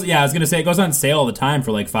 It goes. Yeah, I was gonna say it goes on sale all the time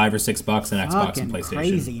for like $5 or $6 on Xbox and PlayStation.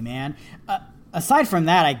 Crazy, man. Aside from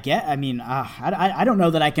that, I don't know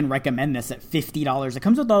that I can recommend this at $50. It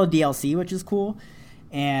comes with all the DLC, which is cool.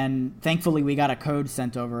 And thankfully, we got a code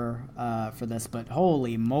sent over for this. But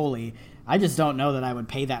holy moly, I just don't know that I would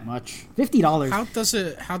pay that much. $50.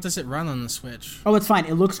 How does it run on the Switch? Oh, it's fine.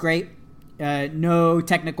 It looks great. No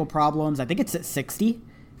technical problems. I think it's at 60,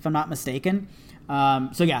 if I'm not mistaken.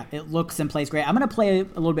 So yeah, it looks and plays great. I'm going to play a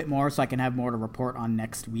little bit more so I can have more to report on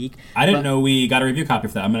next week. I didn't know we got a review copy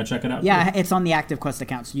for that. I'm going to check it out. Yeah, it's on the Active Quest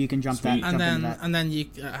account, so you can jump Sweet. into that. And then you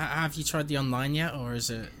have you tried the online yet, or is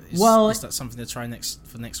that something to try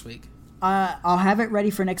for next week? I'll have it ready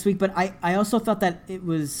for next week, but I also thought that it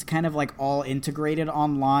was kind of like all integrated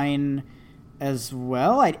online as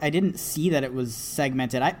well. I didn't see that it was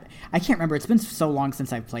segmented. I can't remember. It's been so long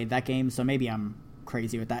since I've played that game, so maybe I'm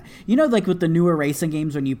crazy with that. You know, like with the newer racing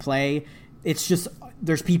games, when you play, it's just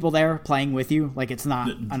there's people there playing with you. Like it's not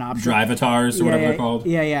an option. Drivatars or whatever they're called.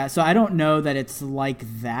 Yeah. So I don't know that it's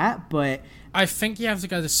like that, but I think you have to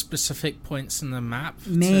go to specific points in the map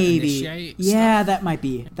maybe. to initiate stuff. That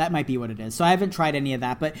might be what it is. So I haven't tried any of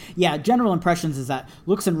that, but yeah, general impressions is that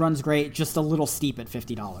looks and runs great, just a little steep at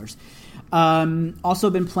 $50. Also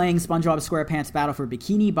been playing Spongebob SquarePants Battle for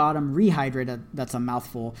Bikini Bottom Rehydrated. That's a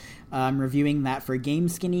mouthful. Reviewing that for Game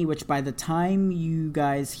Skinny, which by the time you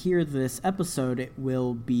guys hear this episode, it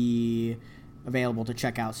will be available to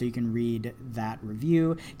check out, so you can read that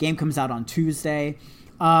review. Game comes out on Tuesday.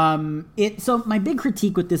 So my big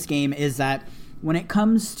critique with this game is that when it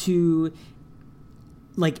comes to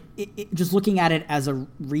like just looking at it as a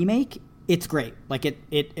remake, it's great. Like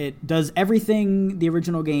it does everything the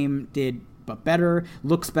original game did, but better,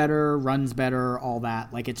 looks better, runs better, all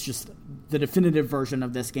that. Like it's just the definitive version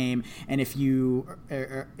of this game. And if you're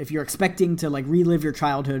expecting to like relive your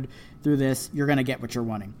childhood through this, you're gonna get what you're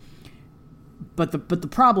wanting. But the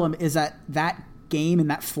problem is that game and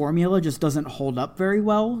that formula just doesn't hold up very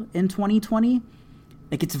well in 2020.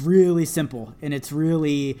 Like it's really simple, and it's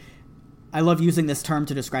really, I love using this term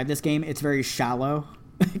to describe this game. It's very shallow.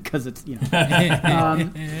 Because it's, you know,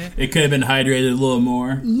 it could have been hydrated a little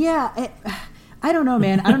more. Yeah, I don't know,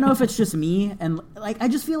 man. I don't know if it's just me, and like I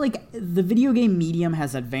just feel like the video game medium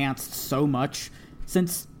has advanced so much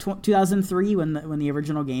since 2003 when the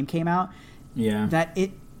original game came out. Yeah, that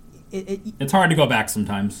it's hard to go back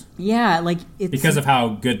sometimes. Yeah, like it's because of how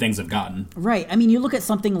good things have gotten. Right. I mean, you look at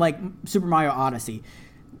something like Super Mario Odyssey,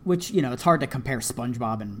 which, you know, it's hard to compare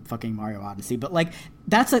SpongeBob and fucking Mario Odyssey, but like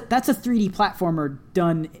that's a 3D platformer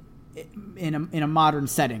done in a modern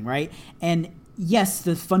setting, right? And yes,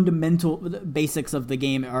 the fundamental basics of the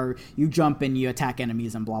game are you jump and you attack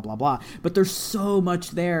enemies and blah blah blah, but there's so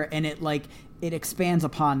much there, and it expands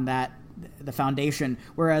upon that, the foundation.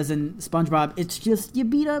 Whereas in SpongeBob, it's just you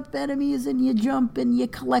beat up enemies and you jump and you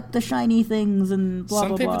collect the shiny things and blah blah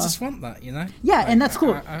blah. Some people just want that, you know. Yeah, like, and that's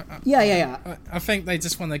cool. I think they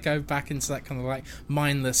just want to go back into that kind of like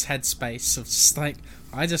mindless headspace of just like,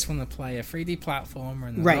 I just want to play a 3D platformer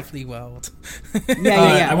in a lovely world.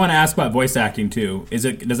 Yeah. I want to ask about voice acting too. Does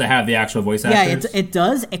it have the actual voice actors? Yeah, it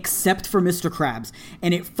does, except for Mr. Krabs,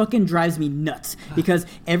 and it fucking drives me nuts because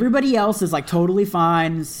everybody else is like totally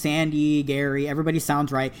fine. Sandy, Gary, everybody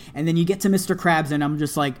sounds right, and then you get to Mr. Krabs, and I'm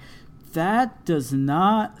just like, that does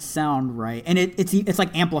not sound right. And it's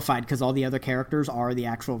like amplified because all the other characters are the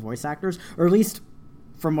actual voice actors, or at least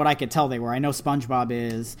from what I could tell they were. I know SpongeBob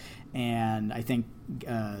is, and I think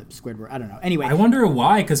Squidward. I don't know. Anyway, I wonder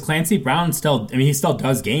why, because Clancy Brown he still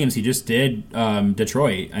does games. He just did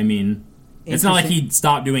Detroit. I mean, it's not like he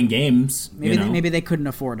stopped doing games. Maybe they couldn't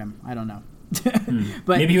afford him. I don't know.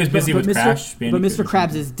 But maybe he was busy with Crash Bandicoot. But Mr.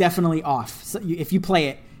 Krabs is definitely off. So if you play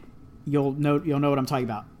it, you'll know what I'm talking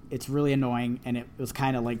about. It's really annoying, and it was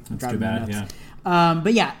kind of like driving me nuts. Yeah.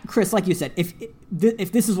 But yeah, Chris, like you said,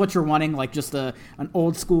 if this is what you're wanting, like just an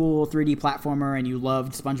old school 3D platformer, and you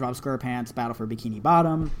loved SpongeBob SquarePants Battle for Bikini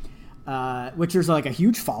Bottom, which there's like a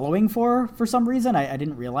huge following for some reason. I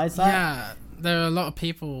didn't realize that. Yeah, there are a lot of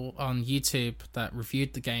people on YouTube that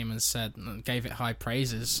reviewed the game and gave it high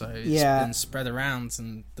praises. So it's been spread around,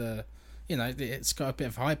 and it's got a bit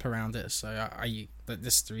of hype around it. So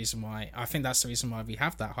this is the reason why. I think that's the reason why we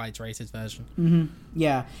have that hydrated version. Mm-hmm.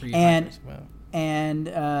 Yeah, and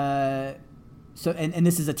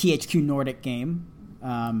this is a THQ Nordic game,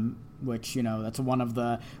 which that's one of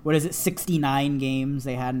the 69 games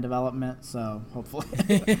they had in development. So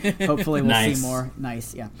hopefully we'll see more.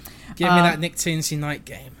 Nice, yeah. Give me that Nicktoons Unite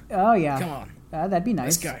game. Oh yeah, come on, that'd be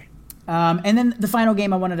nice. Let's go. And then the final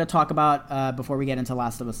game I wanted to talk about before we get into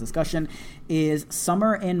Last of Us discussion is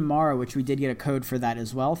Summer in Mara, which we did get a code for that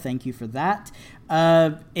as well. Thank you for that.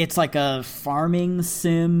 It's like a farming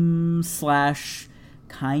sim /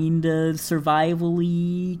 kind of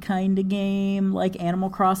survival-y kind of game, like Animal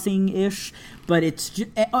Crossing-ish. But it's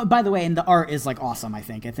by the way, and the art is like awesome. I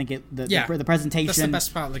think the presentation. That's the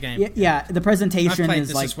best part of the game. Yeah, the presentation I played is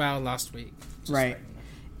this like as well last week. Right.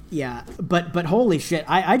 Yeah, but holy shit,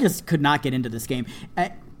 I just could not get into this game.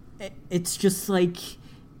 It's just like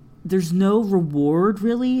there's no reward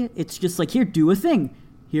really. It's just like, here, do a thing.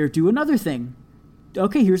 Here, do another thing.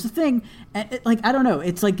 Okay, here's the thing. And I don't know.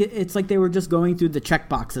 It's like they were just going through the check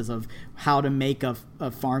boxes of how to make a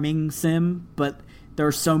farming sim, but there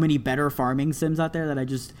are so many better farming sims out there that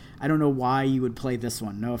I don't know why you would play this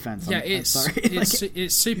one. No offense. Yeah, I'm sorry.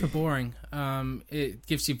 It's super boring. It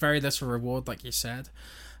gives you very little reward, like you said.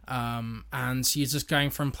 And you're just going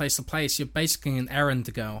from place to place. You're basically an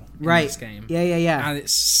errand girl in this game. Yeah. And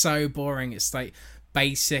it's so boring. It's like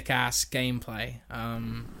basic ass gameplay.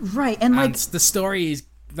 Right, and like the story is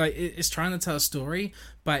like it's trying to tell a story,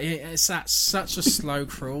 but it's at such a slow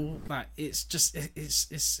crawl that it's just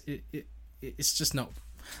not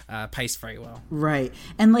paced very well. Right,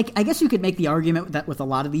 and like I guess you could make the argument that with a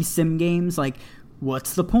lot of these sim games, like,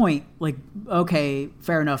 what's the point? Like, okay,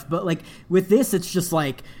 fair enough, but like with this, it's just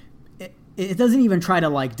like it doesn't even try to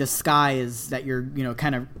like disguise that you're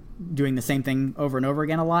kind of doing the same thing over and over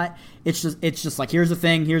again a lot. It's just like, here's a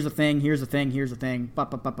thing, here's a thing, here's a thing, here's a thing, ba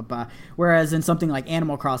ba ba ba ba. Whereas in something like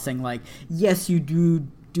Animal Crossing, like, yes, you do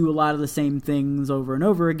a lot of the same things over and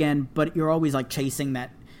over again, but you're always like chasing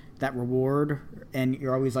that reward, and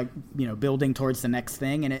you're always like building towards the next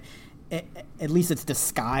thing, and it at least it's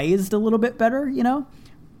disguised a little bit better,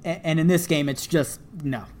 And in this game, it's just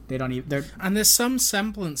no, they don't even. And there's some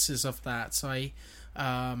semblances of that. So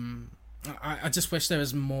I just wish there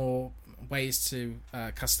was more ways to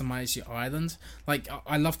customize your island. Like,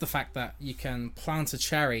 I love the fact that you can plant a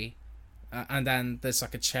cherry, and then there's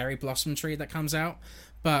like a cherry blossom tree that comes out.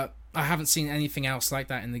 But I haven't seen anything else like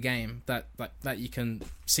that in the game that you can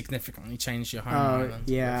significantly change your home island.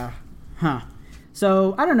 Yeah, huh.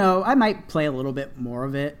 So I don't know. I might play a little bit more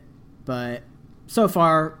of it, but so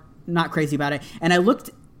far not crazy about it. And I looked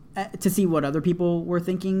to see what other people were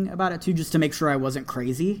thinking about it too, just to make sure I wasn't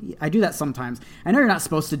crazy. I do that sometimes. I know you're not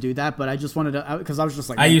supposed to do that, but I just wanted to, because I was just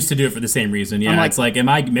like, I used to do it for the same reason. Yeah, it's like, am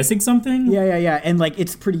I missing something? Yeah. And like,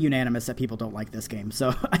 it's pretty unanimous that people don't like this game.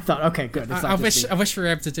 So I thought, okay, good. I wish we were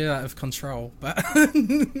able to do that with Control, but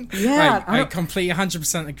yeah, I completely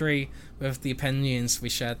 100% agree with the opinions we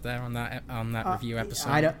shared there on that review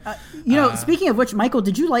episode. Speaking of which, Michael,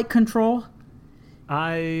 did you like Control?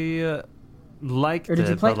 I liked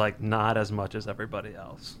it, but like not as much as everybody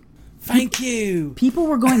else. Thank you. People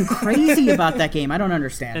were going crazy about that game. I don't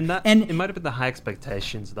understand. And it might have been the high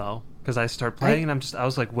expectations though, because I started playing and I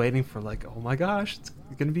was like waiting for like, oh my gosh, it's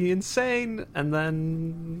gonna be insane, and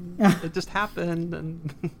then it just happened,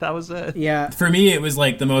 and that was it. Yeah. For me, it was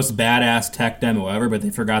like the most badass tech demo ever, but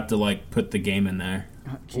they forgot to like put the game in there.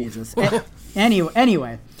 Oh, Jesus.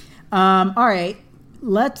 Anyway, all right.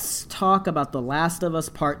 Let's talk about The Last of Us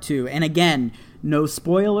Part 2. And again, no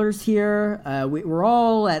spoilers here. We're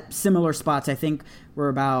all at similar spots. I think we're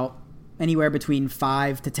about anywhere between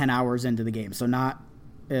 5 to 10 hours into the game, so not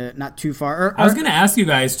too far. I was going to ask you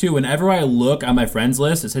guys, too, whenever I look on my friends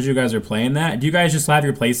list, it says you guys are playing that. Do you guys just have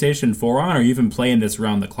your PlayStation 4 on, or are you even playing this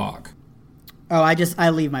around the clock? Oh, I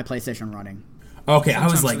leave my PlayStation running. Okay, I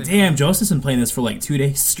was like, damn, Joseph's been playing this for like 2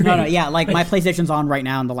 days straight. No, yeah, like my PlayStation's on right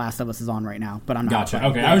now and The Last of Us is on right now, but I'm not. Gotcha.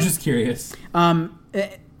 Okay, I was just curious. And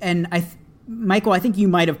Michael, I think you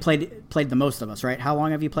might have played the most of us, right? How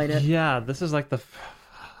long have you played it? Yeah, this is like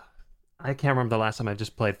I can't remember the last time I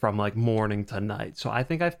just played from like morning to night. So I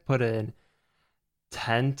think I've put in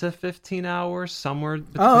 10 to 15 hours somewhere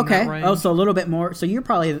between that range. Oh, so a little bit more. So you're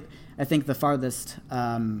probably, I think, the farthest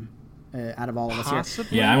out of all of us here.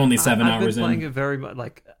 Yeah, I'm only 7 hours in. I've been playing it very much.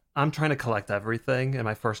 Like, I'm trying to collect everything in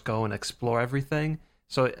my first go and explore everything.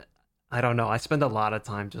 So I don't know. I spend a lot of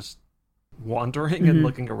time just wandering and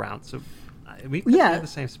looking around. So we could be at the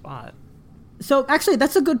same spot. So actually,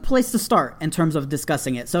 that's a good place to start in terms of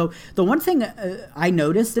discussing it. So the one thing I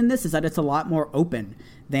noticed in this is that it's a lot more open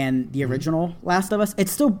than the original Last of Us.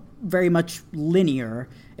 It's still very much linear.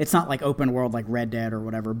 It's not like open world like Red Dead or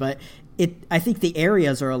whatever, but I think the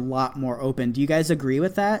areas are a lot more open. Do you guys agree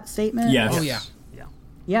with that statement? Yes. Oh, yeah.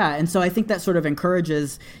 Yeah, and so I think that sort of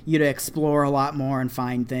encourages you to explore a lot more and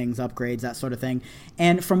find things, upgrades, that sort of thing.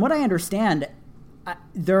 And from what I understand,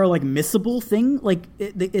 there are like missable things. Like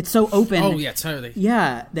it's so open. Oh yeah, totally.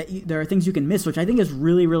 Yeah, there are things you can miss, which I think is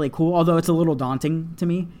really, really cool. Although it's a little daunting to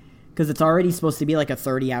me because it's already supposed to be like a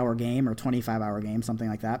 30-hour game or 25-hour game, something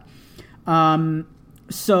like that.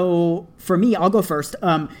 So for me, I'll go first.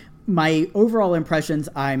 My overall impressions,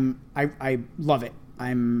 I love it.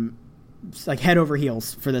 I'm like head over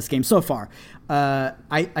heels for this game so far.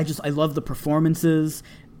 I love the performances.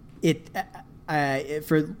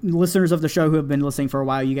 For listeners of the show who have been listening for a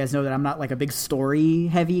while, you guys know that I'm not like a big story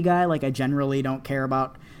heavy guy. Like I generally don't care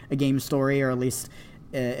about a game's story, or at least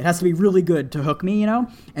it has to be really good to hook me, you know?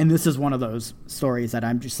 And this is one of those stories that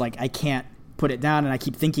I'm just like, I can't put it down and I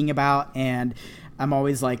keep thinking about, and I'm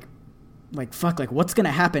always like fuck, like what's going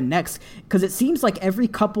to happen next? Cause it seems like every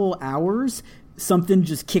couple hours something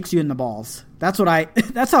just kicks you in the balls. That's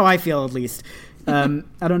how I feel, at least. I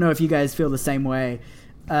don't know if you guys feel the same way.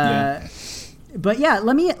 But yeah,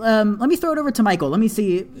 let me throw it over to Michael. Let me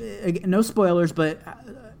see, no spoilers, but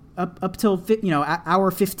up till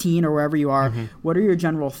hour 15 or wherever you are, what are your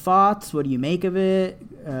general thoughts? What do you make of it?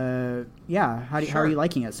 How are you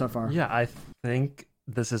liking it so far? Yeah, I think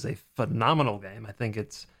this is a phenomenal game. I think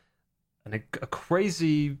it's a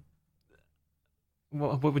crazy.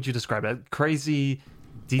 What would you describe it? Crazy,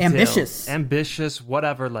 detailed, ambitious,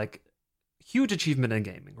 whatever. Like huge achievement in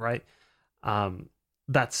gaming, right?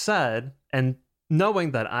 That said, and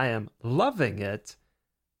knowing that I am loving it,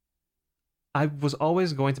 I was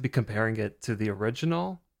always going to be comparing it to the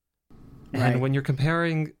original. Right. And when you're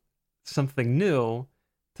comparing something new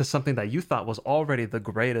to something that you thought was already the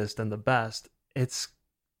greatest and the best, it's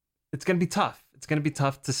going to be tough. It's going to be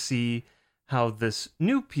tough to see how this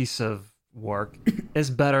new piece of work is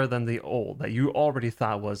better than the old that you already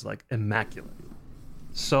thought was like immaculate.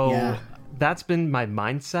 So that's been my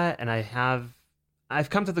mindset, and I've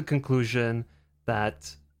come to the conclusion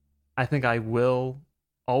that I think I will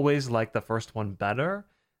always like the first one better.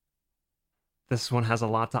 This one has a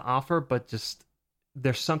lot to offer, but just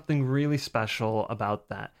there's something really special about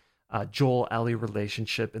that Joel-Ellie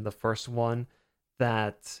relationship in the first one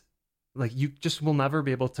that like you just will never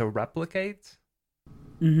be able to replicate.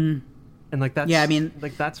 Mm-hmm. And like that's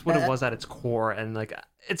like that's what it was at its core, and like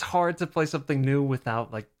it's hard to play something new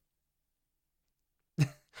without like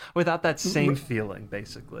without that same feeling,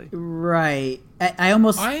 basically. Right.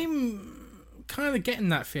 I'm kind of getting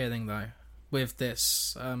that feeling though with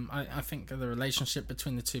this. I think the relationship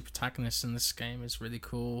between the two protagonists in this game is really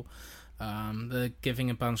cool. They're giving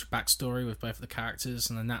a bunch of backstory with both of the characters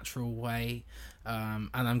in a natural way, and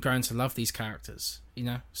I'm growing to love these characters, you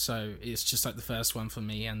know. So it's just like the first one for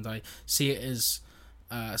me, and I see it as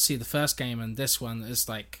see the first game and this one as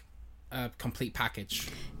like a complete package.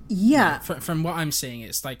 Yeah. From what I'm seeing,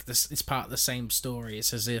 it's like this. It's part of the same story.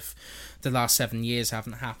 It's as if the last 7 years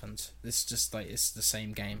haven't happened. It's just like it's the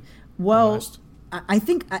same game. Well, almost. I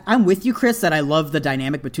think I'm with you, Chris, that I love the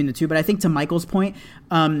dynamic between the two. But I think to Michael's point,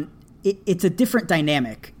 it's a different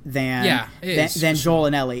dynamic than Joel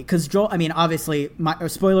and Ellie. Because Joel, I mean, obviously,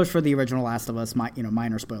 spoilers for the original Last of Us.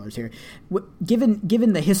 Minor spoilers here. Given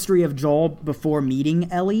the history of Joel before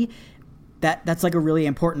meeting Ellie, that's like a really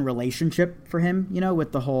important relationship for him, you know,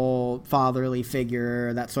 with the whole fatherly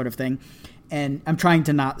figure, that sort of thing. And I'm trying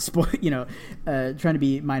to not spoil, trying to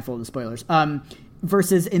be mindful of the spoilers.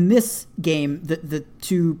 Versus in this game, the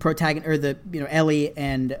two protagonists, or Ellie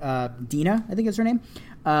and Dina, I think is her name.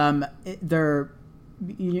 They're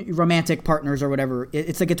romantic partners or whatever.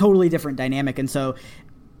 It's like a totally different dynamic, and so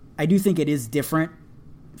I do think it is different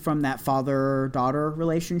from that father-daughter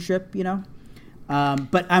relationship, you know.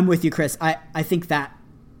 But I'm with you, Chris. I think that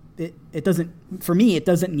it doesn't, for me, it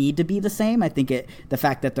doesn't need to be the same. I think the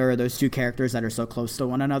fact that there are those two characters that are so close to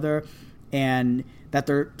one another and that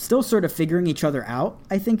they're still sort of figuring each other out,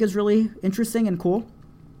 I think is really interesting and cool.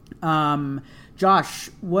 Josh,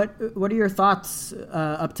 what are your thoughts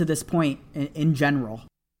up to this point in general?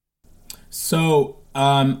 So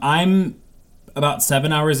I'm about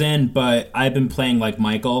 7 hours in, but I've been playing like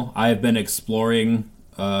Michael. I've been exploring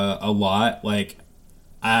a lot. Like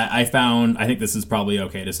I found, I think this is probably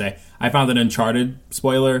okay to say, I found an Uncharted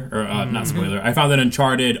spoiler, or not spoiler, I found an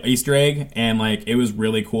Uncharted Easter egg, and like it was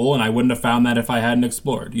really cool, and I wouldn't have found that if I hadn't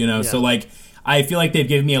explored, you know? Yeah. So like I feel like they've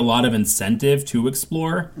given me a lot of incentive to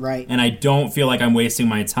explore, right? And I don't feel like I'm wasting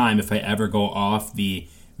my time if I ever go off the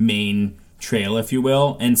main trail, if you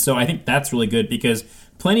will. And so I think that's really good, because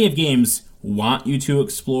plenty of games want you to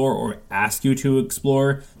explore or ask you to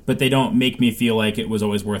explore, but they don't make me feel like it was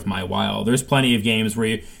always worth my while. There's plenty of games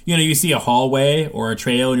where you see a hallway or a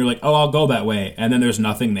trail and you're like, oh, I'll go that way, and then there's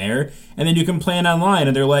nothing there, and then you can plan online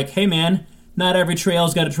and they're like, hey man, not every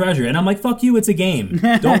trail's got a treasure. And I'm like, fuck you, it's a game.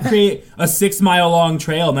 Don't create a 6-mile long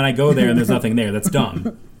trail and then I go there and there's nothing there. That's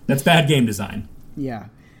dumb. That's bad game design. Yeah.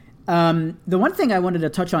 The one thing I wanted to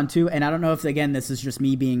touch on too, and I don't know if again this is just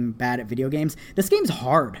me being bad at video games. This game's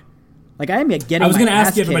hard. Like I am getting. I was going to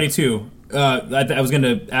ask everybody too. I was going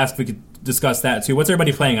to ask if we could discuss that too. What's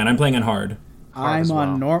everybody playing on? I'm playing on hard. I'm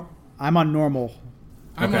on normal. I'm on normal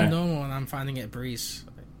and I'm finding it breeze.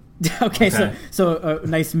 Okay, so a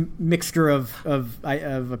nice mixture of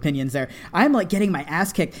opinions there. I'm like getting my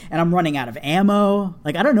ass kicked, and I'm running out of ammo.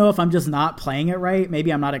 Like I don't know if I'm just not playing it right.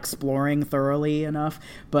 Maybe I'm not exploring thoroughly enough.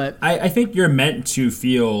 But I think you're meant to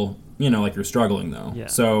feel, like you're struggling though. Yeah.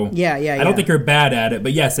 So yeah. I don't think you're bad at it,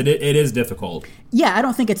 but yes, it is difficult. Yeah, I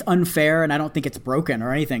don't think it's unfair, and I don't think it's broken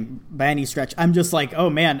or anything by any stretch. I'm just like,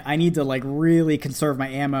 oh man, I need to like really conserve my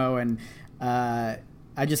ammo and.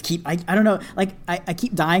 I just keep I don't know, like I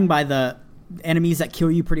keep dying by the enemies that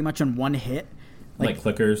kill you pretty much in one hit. Like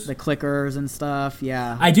clickers. The clickers and stuff,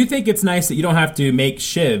 yeah. I do think it's nice that you don't have to make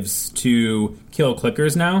shivs to kill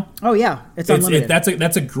clickers now. Oh yeah, it's unlimited.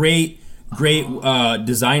 That's a great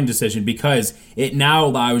design decision because it now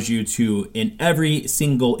allows you to, in every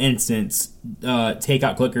single instance, take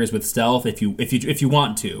out clickers with stealth if you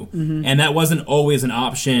want to. Mm-hmm. And that wasn't always an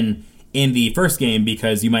option in the first game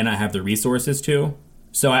because you might not have the resources to.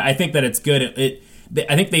 So I think that it's good.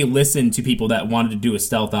 I think they listened to people that wanted to do a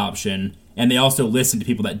stealth option, and they also listened to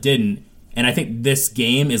people that didn't. And I think this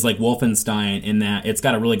game is like Wolfenstein in that it's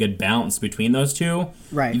got a really good balance between those two.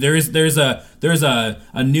 Right. There's a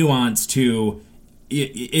nuance to.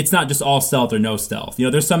 It's not just all stealth or no stealth.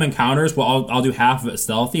 There's some encounters where I'll do half of it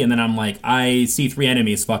stealthy, and then I'm like, I see 3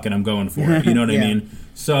 enemies, fuck it, I'm going for it. You know what I mean?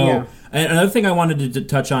 So another thing I wanted to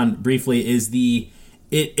touch on briefly is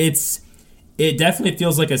it definitely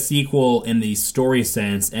feels like a sequel in the story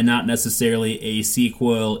sense and not necessarily a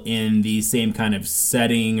sequel in the same kind of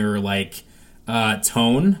setting or like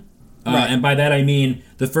tone. Right. And by that I mean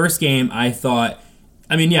the first game I thought,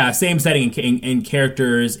 same setting and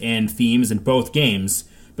characters and themes in both games.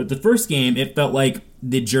 But the first game, it felt like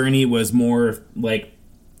the journey was more like,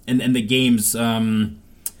 and the game's,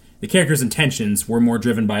 the characters' intentions were more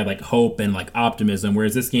driven by like hope and like optimism,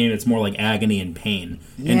 whereas this game it's more like agony and pain.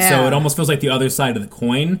 Yeah. And so it almost feels like the other side of the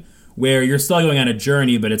coin, where you're still going on a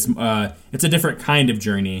journey, but it's a different kind of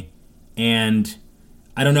journey. And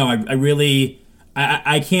I don't know,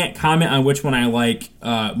 I can't comment on which one I like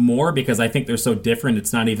more because I think they're so different.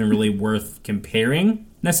 It's not even really worth comparing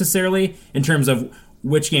necessarily in terms of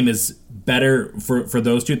which game is better for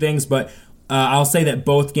those two things, but. I'll say that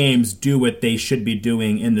both games do what they should be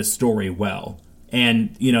doing in the story well.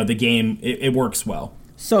 And, the game, it works well.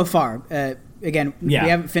 So far. Again, we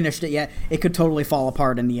haven't finished it yet. It could totally fall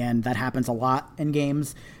apart in the end. That happens a lot in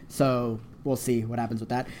games. So we'll see what happens with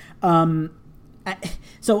that.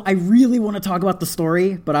 So I really want to talk about the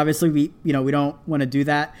story, but obviously we don't want to do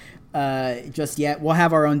that just yet. We'll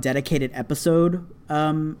have our own dedicated episode,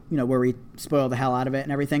 where we spoil the hell out of it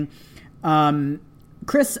and everything.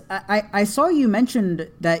 Chris, I saw you mentioned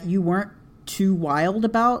that you weren't too wild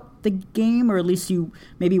about the game, or at least you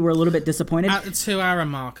maybe were a little bit disappointed. At the 2-hour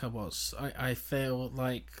mark, I feel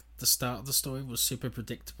like the start of the story was super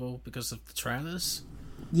predictable because of the trailers.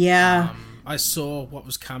 Yeah. I saw what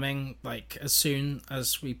was coming. Like, as soon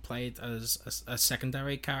as we played as a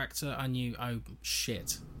secondary character, I knew, oh,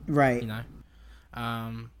 shit. Right.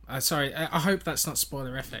 Sorry, I hope that's not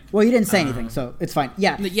spoilerific. Well, you didn't say anything, so it's fine.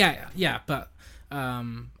 Yeah. Yeah, but...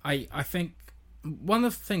 I think one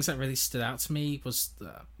of the things that really stood out to me was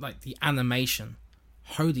the animation.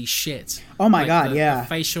 Holy shit! Oh my god! The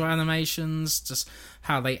facial animations, just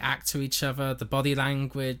how they act to each other, the body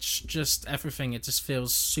language, just everything. It just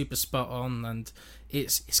feels super spot on, and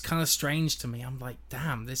it's kind of strange to me. I'm like,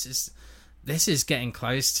 damn, this is getting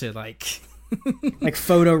close to like. Like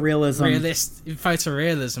photorealism.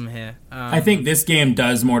 Photorealism here. I think this game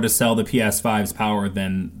does more to sell the PS5's power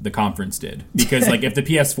than the conference did. Because like if the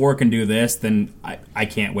PS4 can do this, then I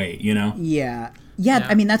can't wait, Yeah.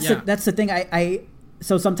 I mean that's the thing.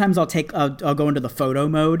 So sometimes I'll go into the photo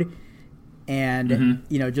mode and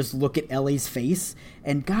just look at Ellie's face,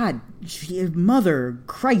 and God, mother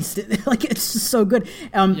Christ, like it's just so good.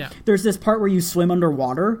 There's this part where you swim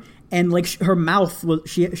underwater. And like her mouth was,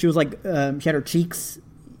 she was like she had her cheeks,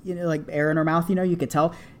 like air in her mouth, you could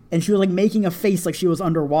tell, and she was like making a face like she was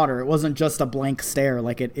underwater. It wasn't just a blank stare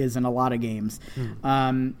like it is in a lot of games.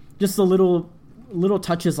 Just the little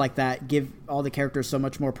touches like that give all the characters so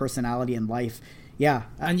much more personality and life. Yeah,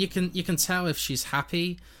 and you can tell if she's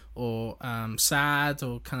happy or sad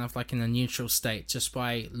or kind of like in a neutral state just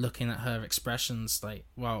by looking at her expressions. Like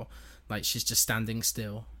she's just standing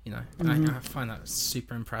still. You know, I find that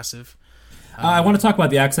super impressive. I want to talk about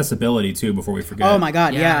the accessibility too before we forget. Oh my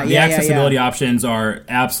god, yeah. The accessibility options are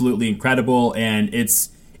absolutely incredible, and it's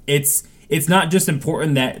not just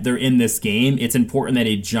important that they're in this game. It's important that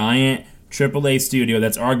a giant AAA studio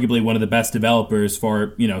that's arguably one of the best developers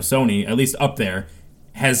for, Sony, at least up there,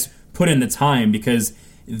 has put in the time, because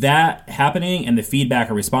that happening and the feedback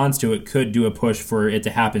or response to it could do a push for it to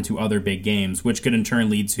happen to other big games, which could in turn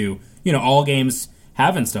lead to, all games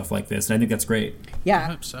having stuff like this. And I think that's great. Yeah, I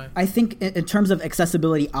hope so. I think in terms of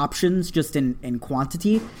accessibility options, just in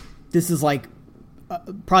quantity, this is like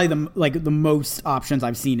probably the most options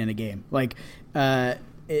I've seen in a game. Like,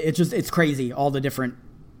 it's crazy, all the different.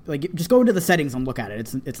 Like, just go into the settings and look at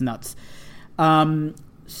it. It's nuts.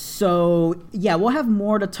 So, yeah, we'll have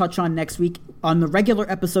more to touch on next week. On the regular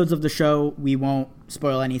episodes of the show, we won't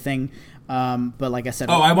spoil anything. But like I said...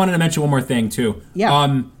 Oh, I wanted to mention one more thing, too.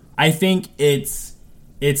 Yeah. I think it's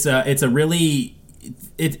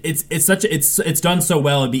done so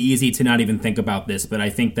well, it'd be easy to not even think about this, but I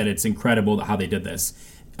think that it's incredible how they did this.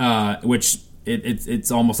 Which, it's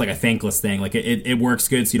almost like a thankless thing. Like, it works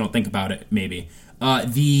good, so you don't think about it, maybe.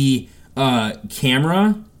 The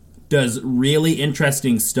camera does really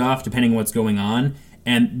interesting stuff depending on what's going on.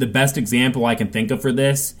 And the best example I can think of for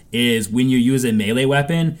this is when you use a melee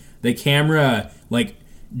weapon, the camera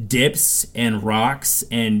dips and rocks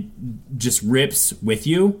and just rips with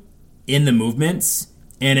you in the movements,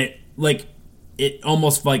 and it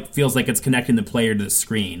almost feels like it's connecting the player to the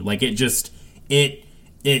screen. Like,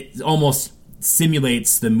 it almost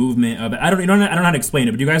simulates the movement of it. I don't know how to explain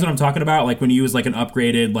it, but do you guys know what I'm talking about? Like, when you use an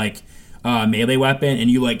upgraded melee weapon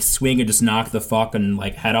and you swing and just knock the fucking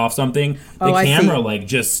head off something, the camera it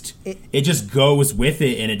just goes with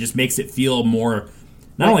it, and it just makes it feel more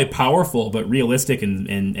not only powerful but realistic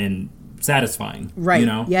and satisfying. Right.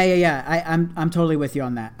 Yeah. I'm totally with you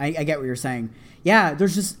on that. I get what you're saying. Yeah,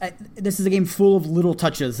 there's just this is a game full of little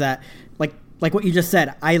touches that like what you just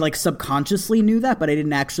said, I subconsciously knew that, but I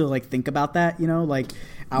didn't actually think about that,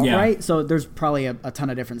 outright. Yeah. So there's probably a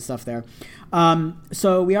ton of different stuff there.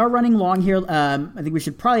 So we are running long here. I think we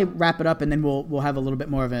should probably wrap it up, and then we'll have a little bit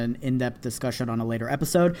more of an in-depth discussion on a later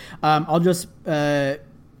episode. I'll just throw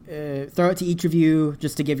it to each of you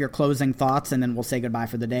just to give your closing thoughts, and then we'll say goodbye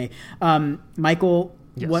for the day. Michael,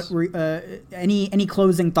 yes. What were any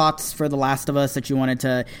closing thoughts for The Last of Us that you wanted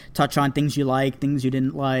to touch on? Things you like, things you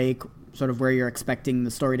didn't like, sort of where you're expecting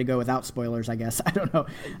the story to go without spoilers, I guess. I don't know.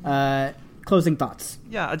 Closing thoughts.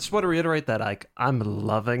 Yeah, I just want to reiterate that I'm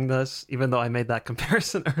loving this, even though I made that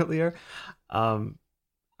comparison earlier.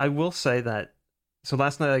 I will say that, so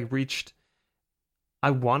last night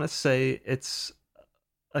I want to say it's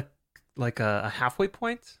a halfway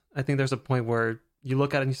point. I think there's a point where you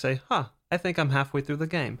look at it and you say, I think I'm halfway through the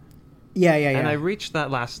game. Yeah. And I reached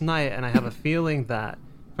that last night, and I have a feeling that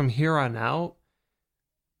from here on out,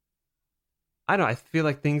 I feel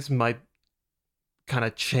like things might kind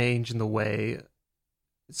of change in the way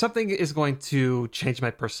something is going to change my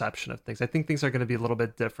perception of things. I think things are going to be a little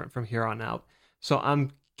bit different from here on out. So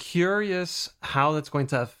I'm curious how that's going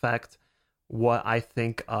to affect what I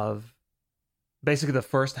think of basically the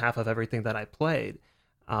first half of everything that I played.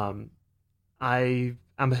 I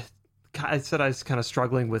said I was kind of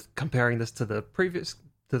struggling with comparing this to the previous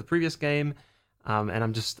game, and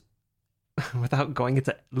I'm just without going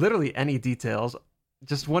into literally any details,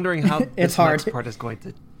 just wondering how this next part is going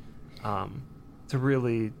to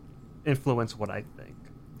really influence what I think.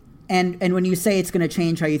 And when you say it's going to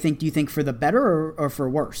change how you think, do you think for the better or for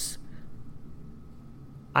worse?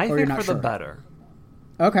 I think for the better.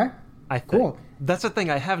 Okay. I think. Cool. That's the thing.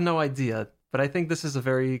 I have no idea, but I think this is a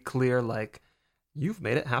very clear, you've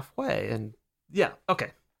made it halfway. And yeah, okay,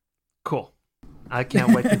 cool. I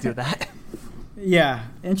can't wait to do that. Yeah,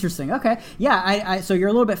 interesting. Okay. Yeah, so you're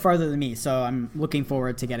a little bit farther than me, so I'm looking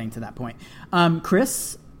forward to getting to that point.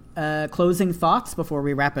 Chris, closing thoughts before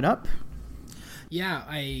we wrap it up? Yeah,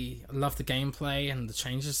 I love the gameplay and the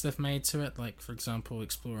changes they've made to it. Like, for example,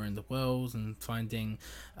 exploring the world and finding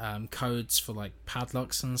codes for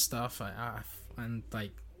padlocks and stuff. And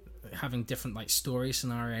having different story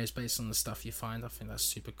scenarios based on the stuff you find. I think that's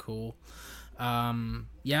super cool. I'm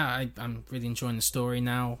really enjoying the story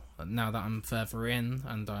now that I'm further in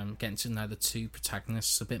and I'm getting to know the two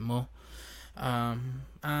protagonists a bit more.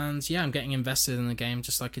 I'm getting invested in the game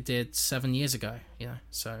just like I did 7 years ago,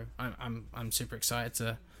 so I'm super excited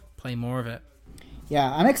to play more of it.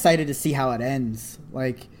 Yeah, I'm excited to see how it ends.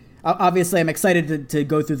 Obviously I'm excited to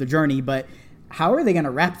go through the journey, but how are they going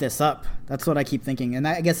to wrap this up? That's what I keep thinking, and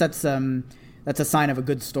I guess that's a sign of a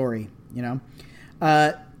good story,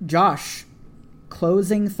 Josh,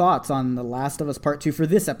 closing thoughts on The Last of Us Part 2 for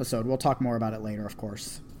this episode. We'll talk more about it later, of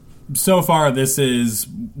course. So far, this is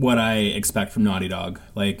what I expect from Naughty Dog.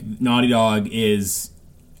 Like, Naughty Dog is...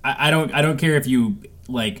 I don't care if you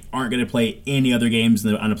aren't going to play any other games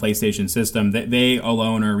on a PlayStation system. They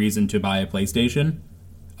alone are a reason to buy a PlayStation.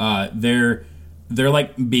 They're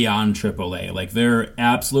beyond AAA. Like, they're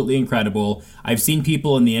absolutely incredible. I've seen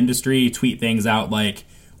people in the industry tweet things out like,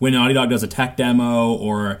 when Naughty Dog does a tech demo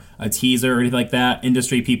or a teaser or anything like that,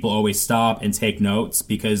 industry people always stop and take notes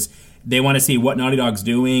because they want to see what Naughty Dog's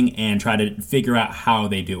doing and try to figure out how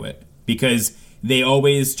they do it. Because they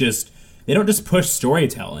always they don't just push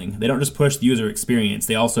storytelling. They don't just push the user experience.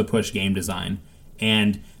 They also push game design.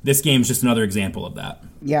 And this game's just another example of that.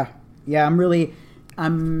 Yeah. Yeah,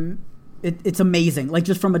 it's amazing, like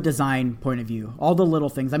just from a design point of view, all the little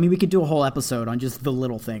things. I mean, we could do a whole episode on just the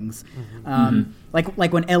little things.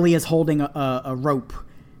 Like when Ellie is holding a rope,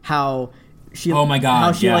 how she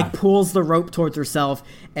pulls the rope towards herself,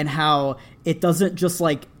 and how it doesn't just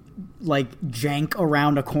like jank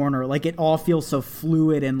around a corner. Like, it all feels so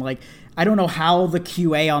fluid, and like I don't know how the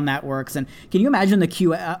QA on that works. And can you imagine the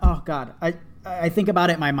QA? Oh God, I think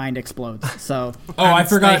about it, my mind explodes. So I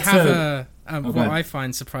forgot to. What I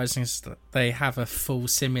find surprising is that they have a full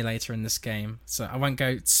simulator in this game. So I won't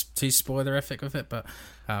go too spoilerific with it, but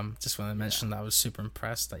just want to mention that I was super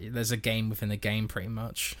impressed that there's a game within a game, pretty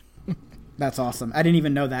much. That's awesome. I didn't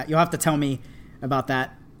even know that. You'll have to tell me about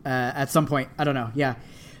that at some point. I don't know. Yeah.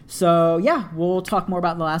 So, yeah, we'll talk more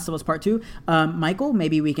about The Last of Us Part 2. Michael,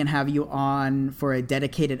 maybe we can have you on for a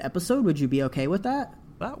dedicated episode. Would you be okay with that?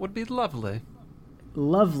 That would be lovely.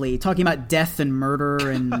 Lovely. Talking about death and murder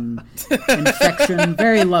and infection.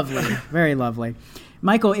 Very lovely. Very lovely.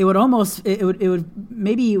 Michael, it would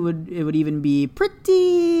even be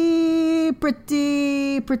pretty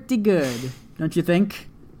good. Don't you think?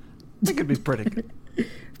 I think it'd be pretty good.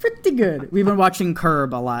 Pretty good. We've been watching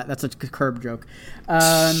Curb a lot. That's a Curb joke.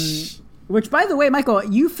 Which, by the way, Michael,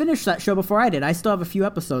 you finished that show before I did. I still have a few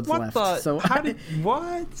episodes left.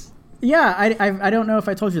 What? Yeah, I don't know if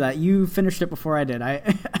I told you that. You finished it before I did. I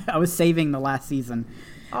was saving the last season.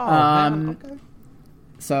 Oh, man. Okay.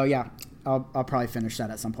 So yeah, I'll probably finish that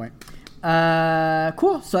at some point.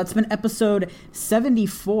 Cool. So that's been episode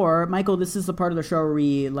 74. Michael, this is the part of the show where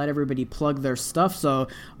we let everybody plug their stuff. So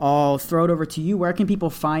I'll throw it over to you. Where can people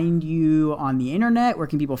find you on the internet? Where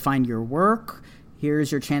can people find your work?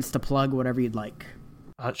 Here's your chance to plug whatever you'd like.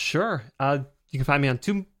 Sure. You can find me on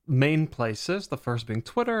two main places. The first being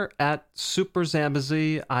Twitter at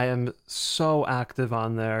SuperZambazy. I am so active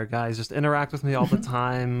on there, guys. Just interact with me all the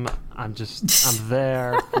time. I'm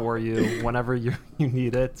there for you whenever you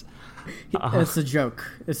need it. It's a joke.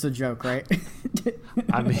 It's a joke, right?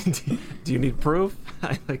 I mean, do you need proof?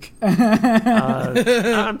 I'm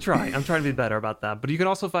trying to be better about that. But you can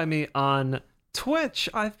also find me on Twitch.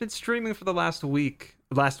 I've been streaming for the last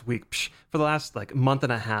month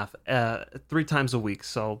and a half, 3 times a week.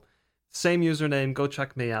 So same username, go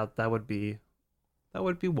check me out. That would be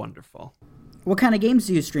wonderful. What kind of games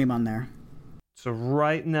do you stream on there? So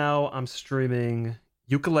right now I'm streaming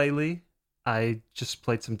Yooka-Laylee. I just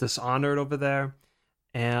played some Dishonored over there,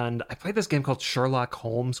 and I played this game called Sherlock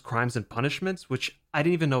Holmes Crimes and Punishments, which I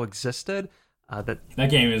didn't even know existed. That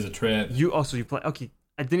game is a trip. You play? Okay,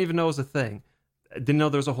 I didn't even know it was a thing. I didn't know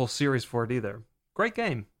there was a whole series for it either. Great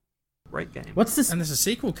game. What's this? And there's a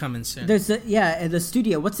sequel coming soon. There's the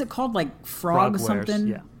studio. What's it called? Like Frog Frogwares, something?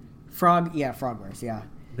 Yeah. Frogwares, yeah.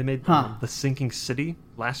 They made The Sinking City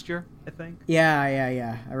last year, I think.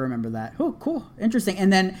 Yeah. I remember that. Oh, cool. Interesting.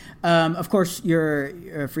 And then, of course, you're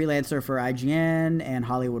a freelancer for IGN and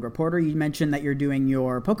Hollywood Reporter. You mentioned that you're doing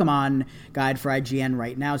your Pokemon guide for IGN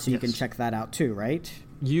right now, so you can check that out too, right?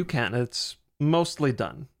 You can. It's mostly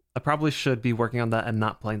done. I probably should be working on that and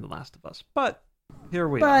not playing The Last of Us, but here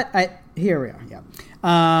we are. Here we are, yeah.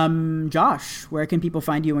 Josh, where can people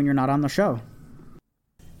find you when you're not on the show?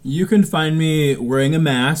 You can find me wearing a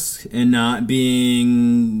mask and not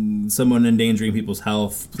being someone endangering people's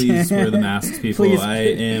health. Please wear the masks, people. Please. I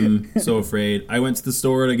am so afraid. I went to the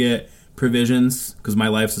store to get provisions because my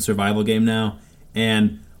life's a survival game now,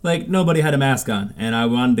 and nobody had a mask on, and I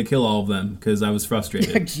wanted to kill all of them because I was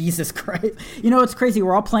frustrated. Jesus Christ. You know, it's crazy.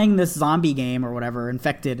 We're all playing this zombie game or whatever,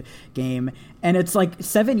 infected game, and it's like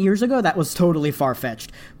 7 years ago that was totally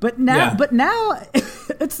far-fetched. But now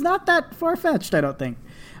it's not that far-fetched, I don't think.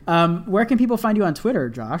 Where can people find you on Twitter,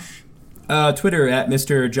 Josh? Twitter at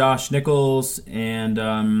Mr. Josh Nichols, and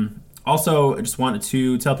also I just wanted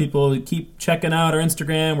to tell people to keep checking out our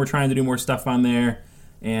Instagram. We're trying to do more stuff on there,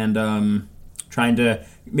 and trying to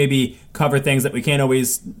maybe cover things that we can't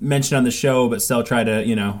always mention on the show, but still try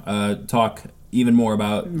to talk even more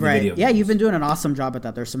about the video games. Yeah, you've been doing an awesome job at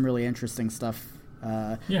that. There's some really interesting stuff.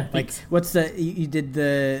 Thanks. What's you did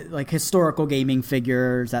the historical gaming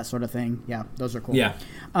figures, that sort of thing. Yeah, those are cool. Yeah.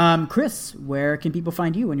 Chris, where can people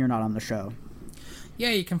find you when you're not on the show? Yeah,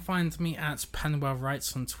 you can find me at Panwell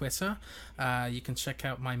Writes on Twitter. You can check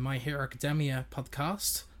out my Hero Academia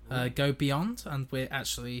podcast, Go Beyond, and we're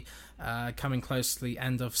actually coming close to the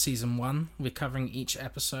end of season 1. We're covering each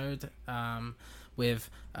episode with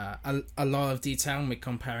a lot of detail, and we're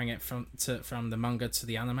comparing it from the manga to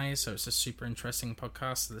the anime, so it's a super interesting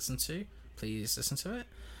podcast to listen to. Please listen to it.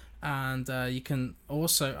 And you can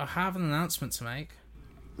also... I have an announcement to make.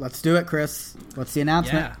 Let's do it, Chris. What's the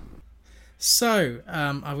announcement? Yeah. So,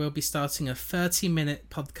 I will be starting a 30-minute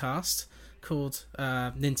podcast called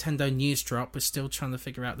Nintendo News Drop. We're still trying to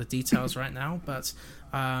figure out the details right now, but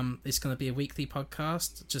it's going to be a weekly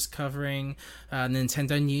podcast just covering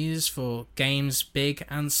Nintendo news for games big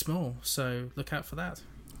and small. So look out for that.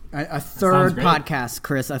 A third podcast,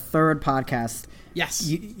 Chris. A third podcast. Yes.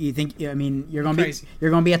 You think? I mean, you're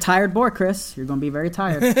gonna be a tired boy, Chris. You're gonna be very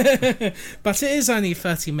tired. But it is only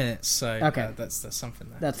 30 minutes, so okay. That's something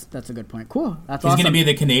there. That's a good point. Cool. That's He's awesome. gonna be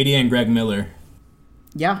the Canadian Greg Miller.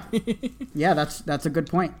 Yeah, yeah. That's a good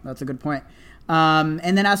point. That's a good point.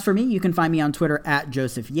 And then as for me, you can find me on Twitter at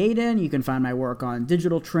Joseph Yaden. You can find my work on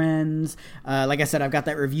Digital Trends. Like I said, I've got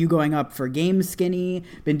that review going up for Game Skinny.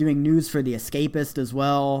 Been doing news for The Escapist as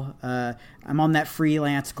well. I'm on that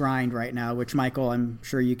freelance grind right now, which, Michael, I'm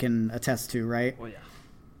sure you can attest to, right?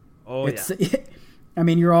 Yeah. I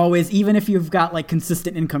mean, you're always, even if you've got like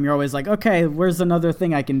consistent income, you're always like, okay, where's another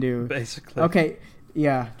thing I can do? Basically. Okay.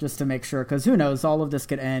 Yeah, just to make sure, because who knows, all of this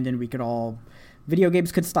could end and we could all... Video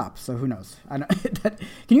games could stop, so who knows? Can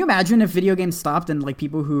you imagine if video games stopped and like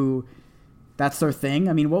people who that's their thing?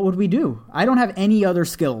 I mean, what would we do? I don't have any other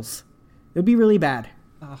skills. It would be really bad.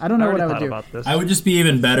 I don't know what I would do. I would just be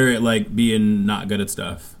even better at like being not good at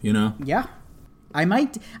stuff, you know? Yeah. I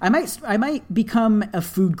might become a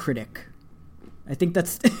food critic. I think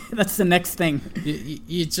that's the next thing.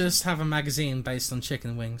 You just have a magazine based on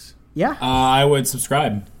chicken wings. Yeah. I would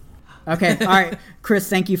subscribe. Okay. All right. Chris,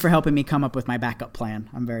 thank you for helping me come up with my backup plan.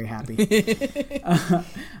 I'm very happy.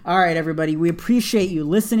 All right, everybody. We appreciate you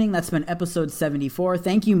listening. That's been episode 74.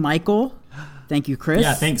 Thank you, Michael. Thank you, Chris.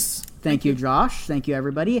 Yeah, thanks. Thank you, Josh. Thank you,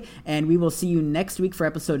 everybody. And we will see you next week for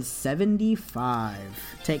episode 75.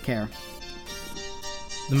 Take care.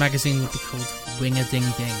 The magazine would be called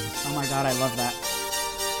Wing-a-Ding-Ding. Oh, my God. I love that.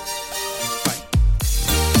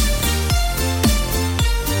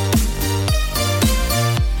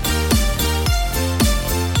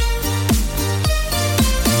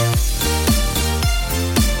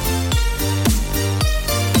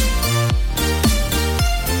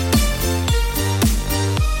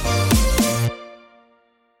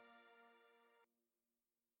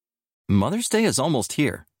 Mother's Day is almost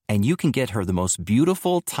here, and you can get her the most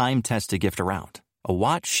beautiful time-tested gift around. A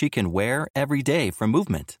watch she can wear every day from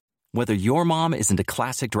Movement. Whether your mom is into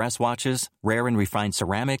classic dress watches, rare and refined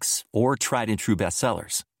ceramics, or tried-and-true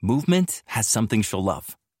bestsellers, Movement has something she'll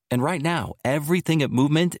love. And right now, everything at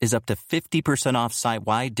Movement is up to 50% off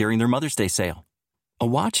site-wide during their Mother's Day sale. A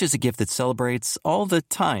watch is a gift that celebrates all the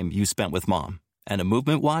time you spent with Mom. And a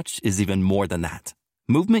Movement watch is even more than that.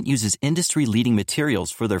 Movement uses industry-leading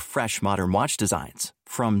materials for their fresh modern watch designs,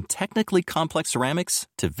 from technically complex ceramics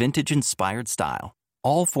to vintage-inspired style,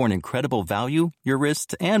 all for an incredible value your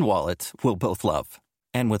wrist and wallet will both love.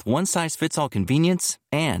 And with one-size-fits-all convenience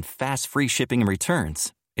and fast free shipping and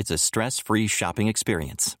returns, it's a stress-free shopping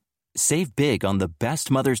experience. Save big on the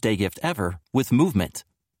best Mother's Day gift ever with Movement.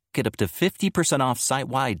 Get up to 50% off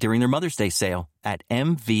site-wide during their Mother's Day sale at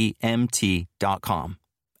mvmt.com.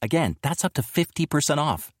 Again, that's up to 50%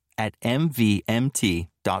 off at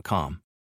mvmt.com.